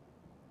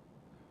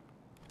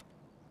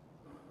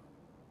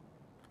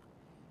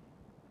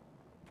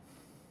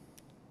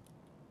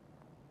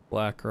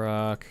 Black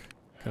rock.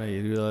 Can I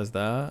utilize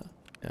that?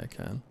 Yeah, I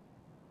can.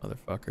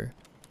 Motherfucker.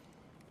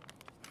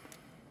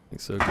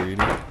 He's so greedy.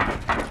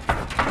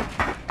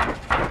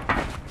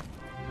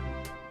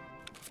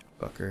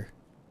 Fucker.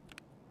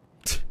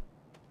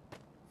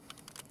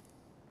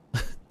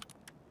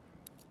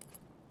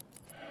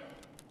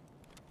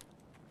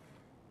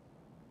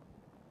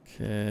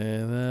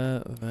 Okay,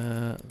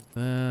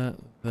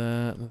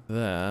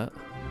 that.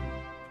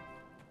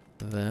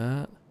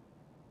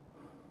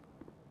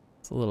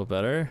 It's a little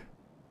better.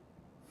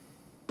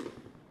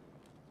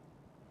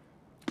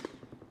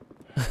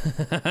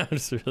 I'm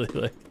just really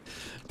like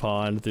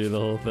pawing through the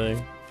whole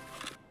thing.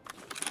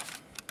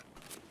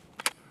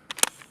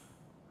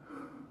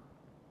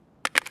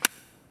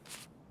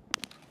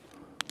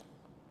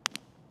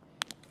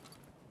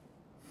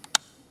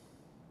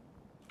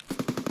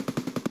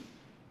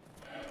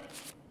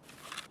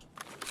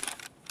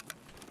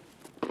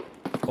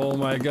 Oh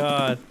my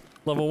god.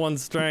 Level 1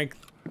 strength.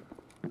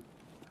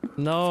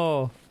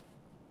 No.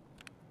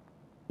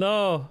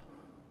 No.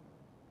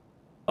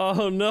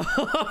 Oh no.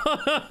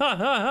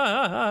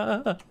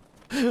 Oh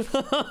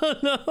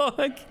no.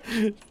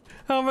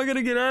 How am I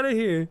gonna get out of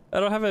here? I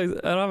don't have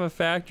a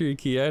factory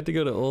key. I have to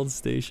go to old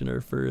station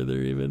or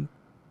further even.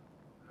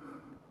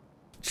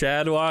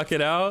 Chad walk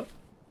it out?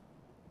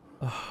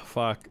 Oh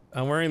fuck.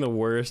 I'm wearing the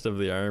worst of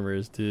the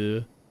armors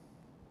too.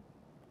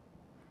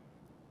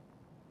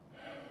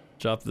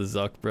 Drop the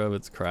Zuck, bro.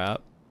 It's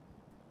crap.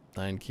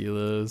 9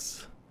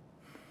 kilos.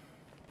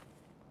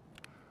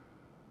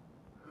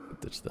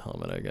 Ditch the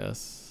helmet, I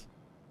guess.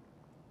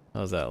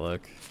 How's that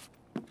look?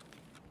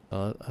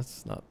 Oh,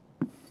 that's not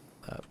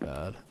that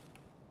bad.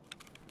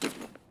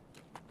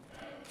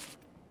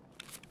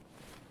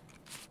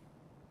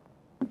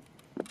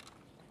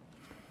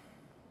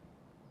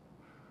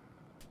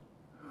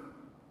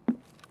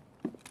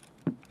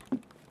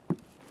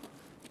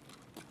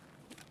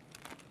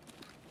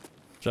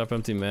 Drop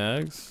empty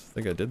mags? I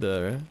think I did that,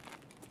 right?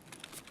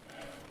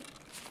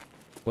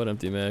 What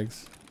empty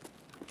mags?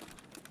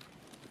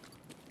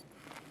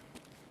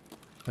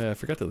 Oh, yeah, I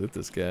forgot to loot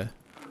this guy.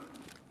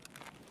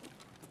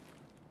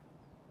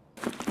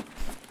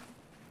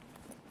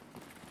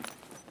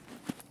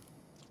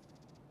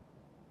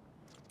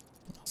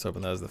 Let's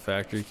hoping that was the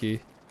factory key.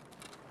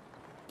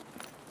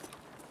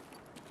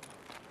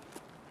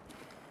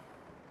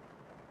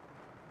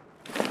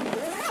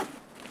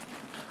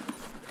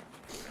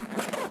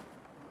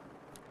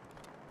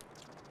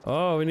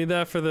 Oh, we need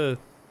that for the...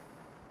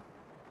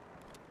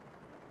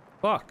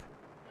 Fuck.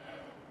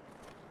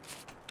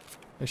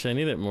 Actually, I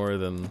need it more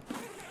than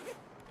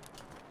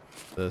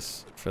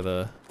this for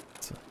the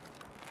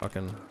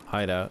fucking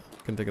hideout.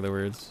 Couldn't think of the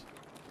words.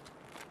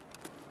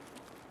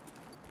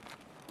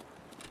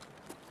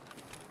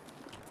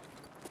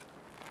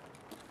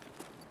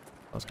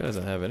 This guy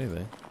doesn't have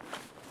anything.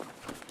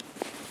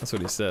 That's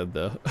what he said,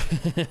 though.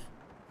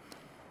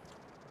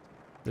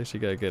 Actually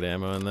got good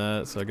ammo in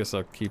that, so I guess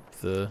I'll keep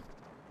the...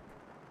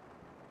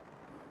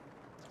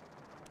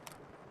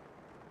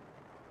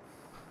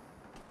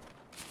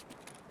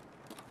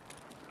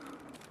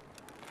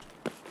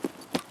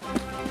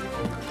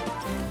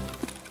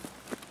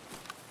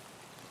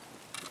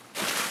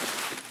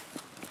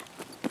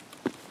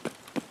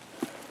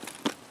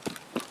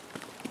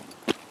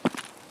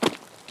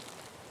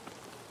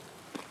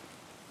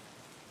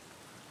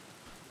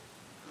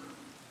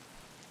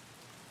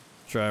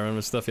 Try around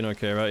with stuff you don't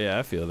care about. Yeah,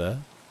 I feel that.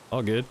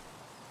 All good.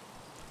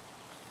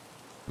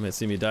 You might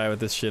see me die with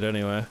this shit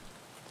anyway.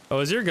 Oh,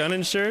 is your gun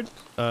insured?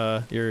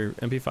 Your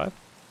MP5?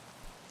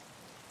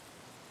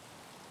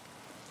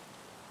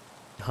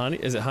 Honey?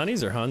 Is it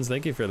Honeys or Huns?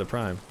 Thank you for the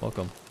prime.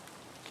 Welcome.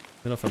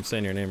 I don't know if I'm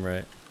saying your name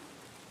right.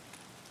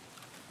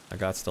 I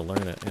gots to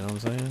learn it, you know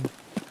what I'm saying?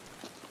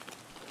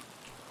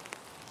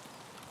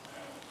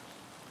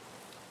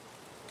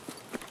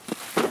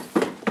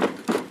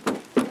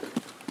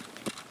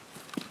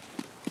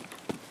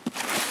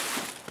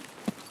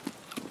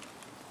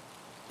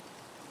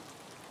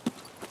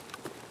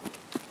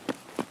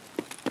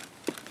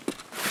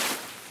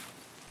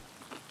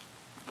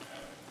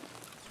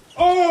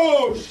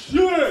 Oh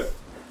shit!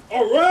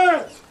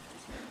 Alright!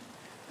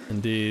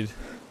 Indeed.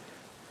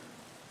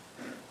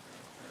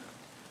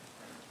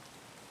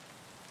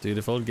 Dude,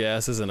 if old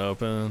gas isn't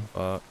open,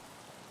 fuck.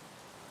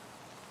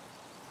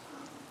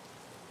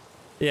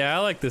 Yeah, I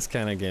like this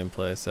kind of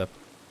gameplay, so.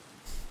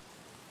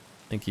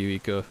 Thank you,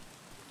 Eco.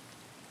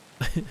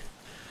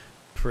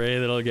 Pray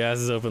that all gas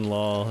is open,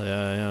 lol. Yeah,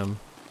 I am.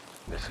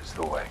 This is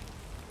the way.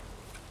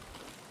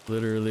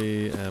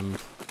 Literally am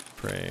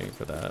praying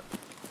for that.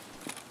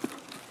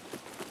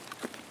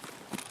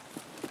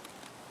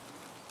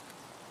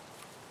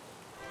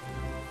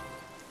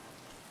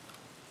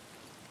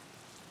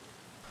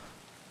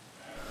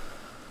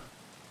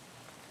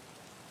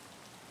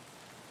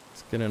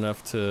 It's good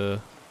enough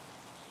to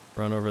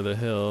run over the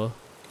hill.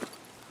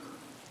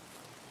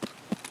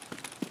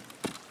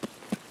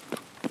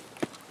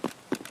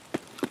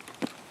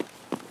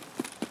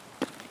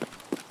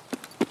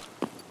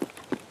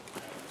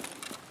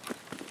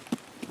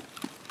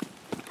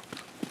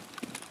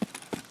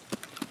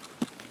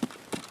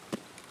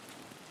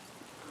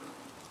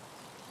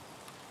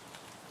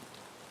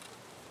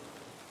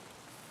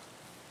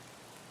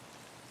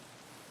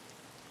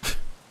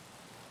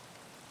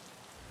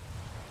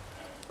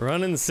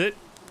 Run and sit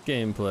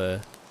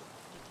gameplay.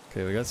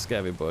 Okay, we got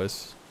Scabby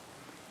boys.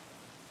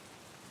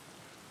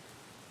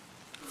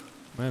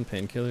 Am I on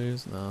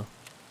painkillers? No.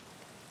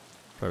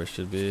 Probably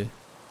should be.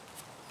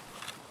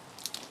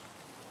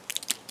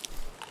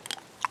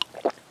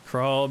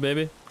 Crawl,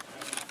 baby.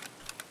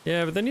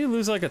 Yeah, but then you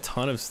lose like a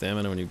ton of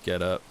stamina when you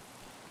get up.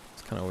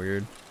 It's kind of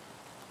weird.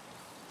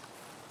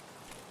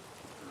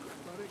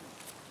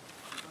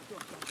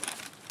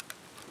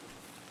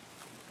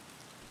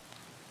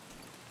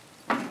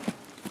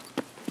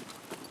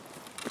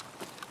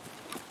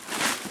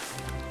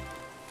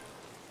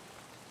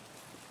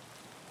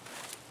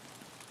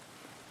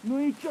 Ну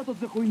и чё тут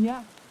за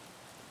хуйня?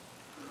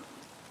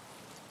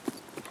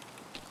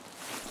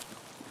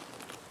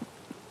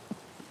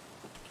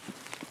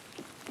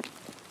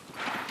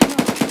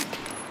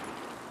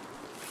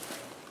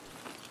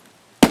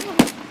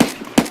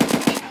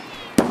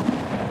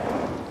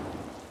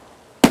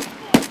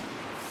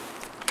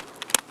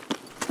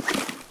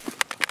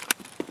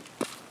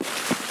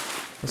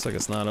 Looks like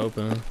it's not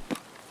open.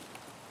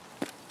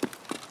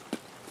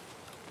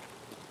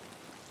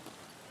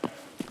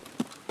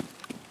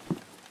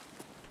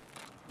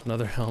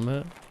 Another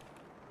helmet.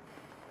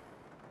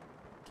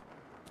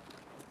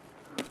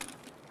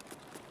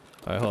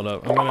 Alright, hold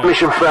up. I'm gonna...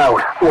 Mission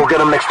failed. We'll get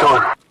them next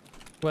time.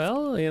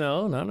 Well, you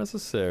know, not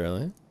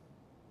necessarily.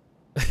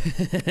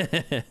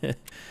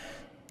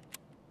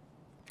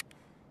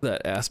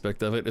 That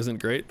aspect of it isn't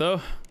great,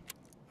 though.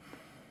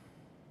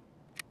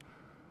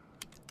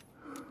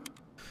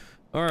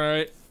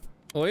 Alright.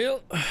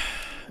 Well,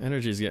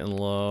 energy's getting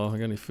low. I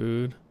got any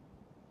food?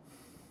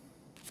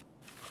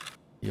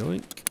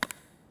 Yoink.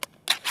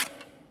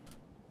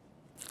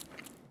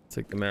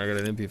 Take the mag, I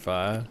got an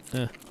MP5.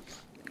 Eh.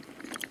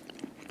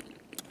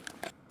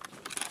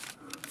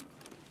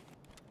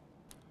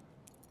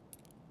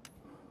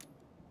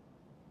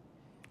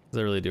 Does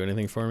that really do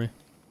anything for me?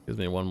 Gives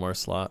me one more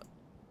slot.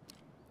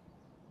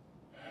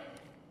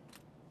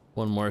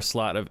 One more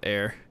slot of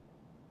air.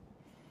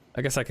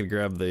 I guess I could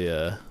grab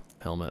the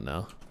helmet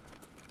now.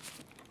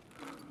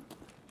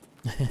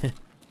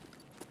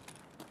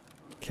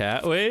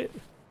 Cat weight?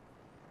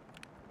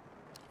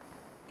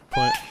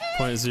 Point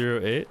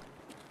 0.08?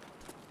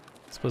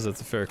 Suppose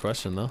that's a fair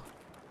question though.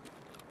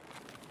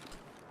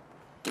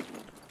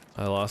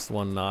 I lost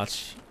one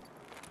notch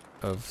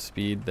of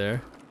speed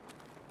there.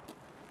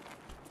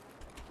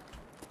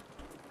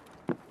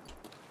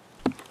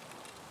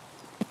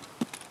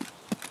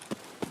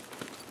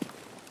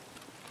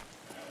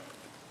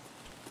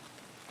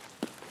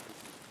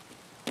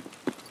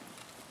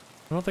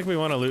 I don't think we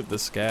want to loot the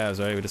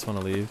scavs, right? We just want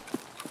to leave.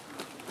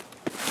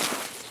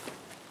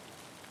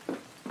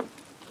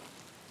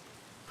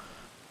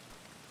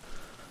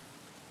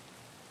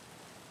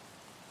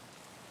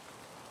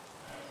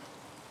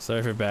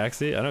 Sorry for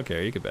backseat? I don't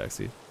care, you can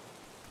backseat.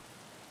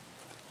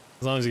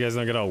 As long as you guys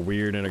don't get all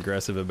weird and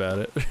aggressive about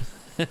it.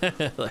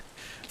 Like,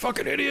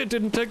 fucking idiot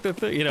didn't take the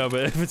thing, you know,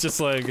 but if it's just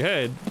like,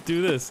 hey,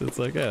 do this, it's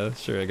like, yeah,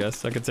 sure, I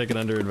guess. I could take it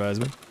under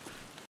advisement.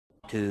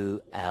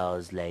 2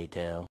 hours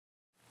later.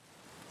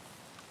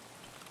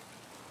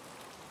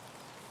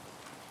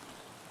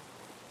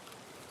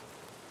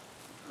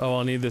 Oh,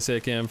 I'll need this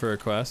AKM for a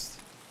quest.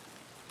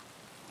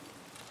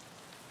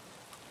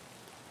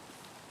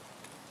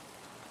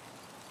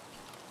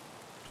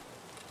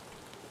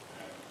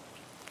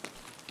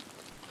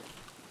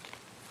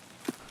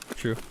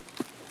 True.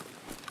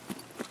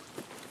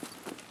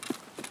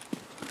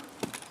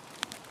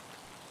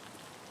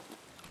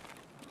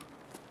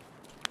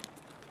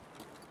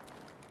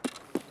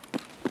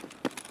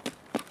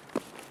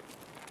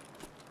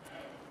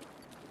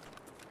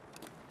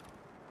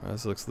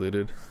 This looks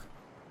looted.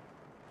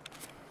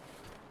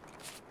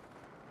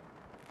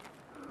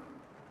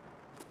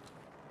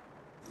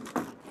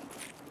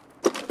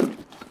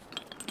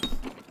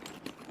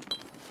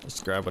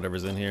 Just grab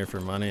whatever's in here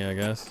for money, I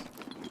guess.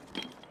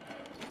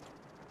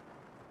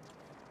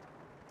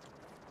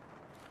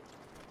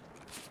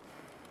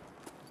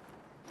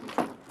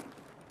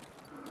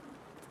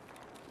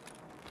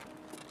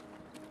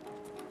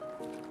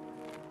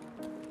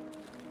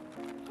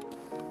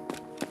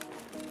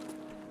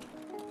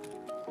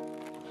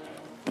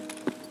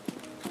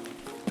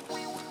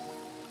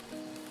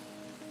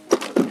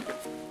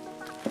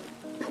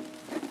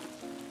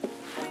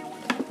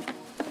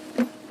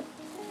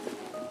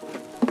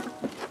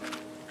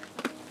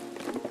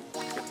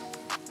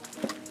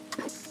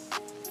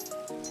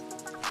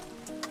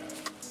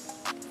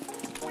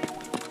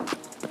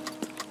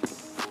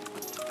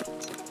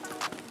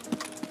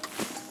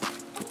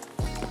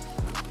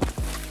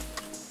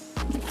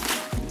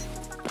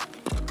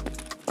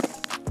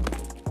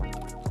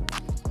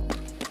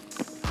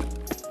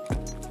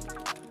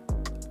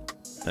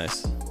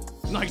 Nice.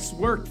 Nice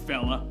work,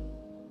 fella.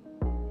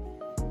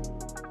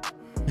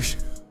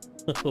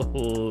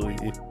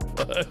 Holy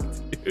fuck,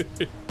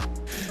 dude.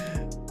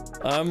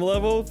 I'm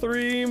level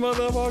 3,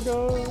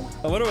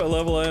 motherfucker. I wonder what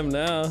level I am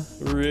now.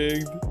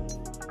 Rigged.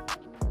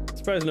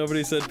 Surprised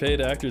nobody said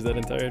paid actors that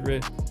entire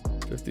raid.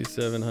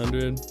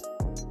 5,700.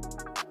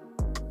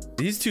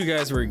 These two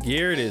guys were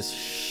geared as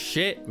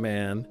shit,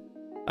 man.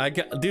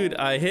 Dude,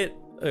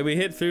 we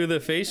hit through the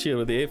face shield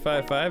with the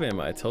 855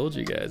 ammo. I told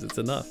you guys, it's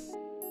enough.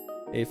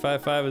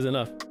 855 is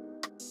enough.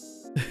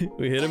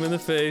 We hit him in the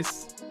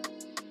face.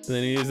 And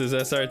then he used his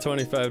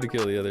SR-25 to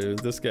kill the other.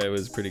 This guy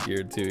was pretty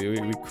geared too.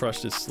 We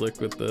crushed his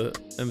slick with the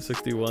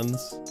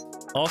M61s.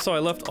 Also, I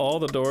left all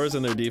the doors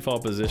in their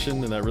default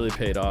position, and that really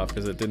paid off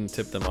because it didn't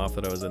tip them off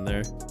that I was in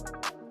there.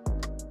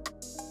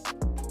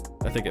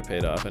 I think it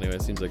paid off anyway.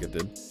 It seems like it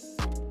did.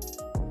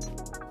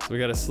 So we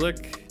got a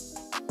slick.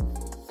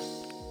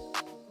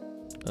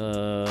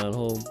 A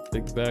whole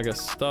big bag of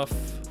stuff.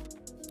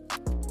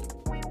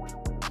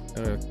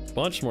 A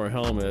bunch more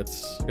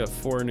helmets. Got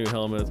 4 new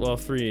helmets. Well,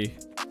 3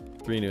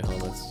 new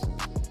helmets.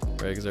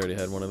 Right, because I already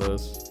had one of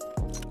those.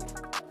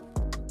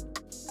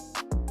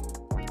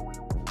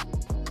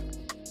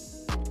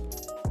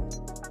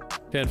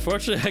 Okay,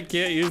 unfortunately, I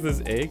can't use this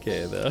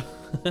AK though.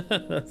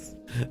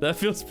 That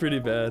feels pretty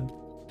bad.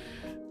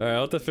 Alright,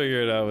 I'll have to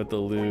figure it out with the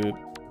loot.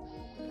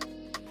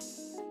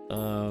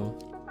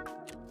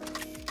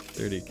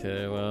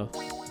 30k, wow.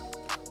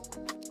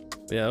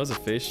 Yeah, that was a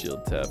face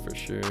shield tap for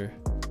sure.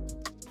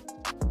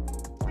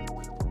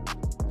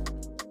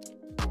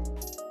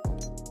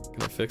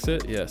 Can I fix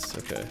it? Yes,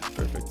 okay,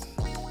 perfect.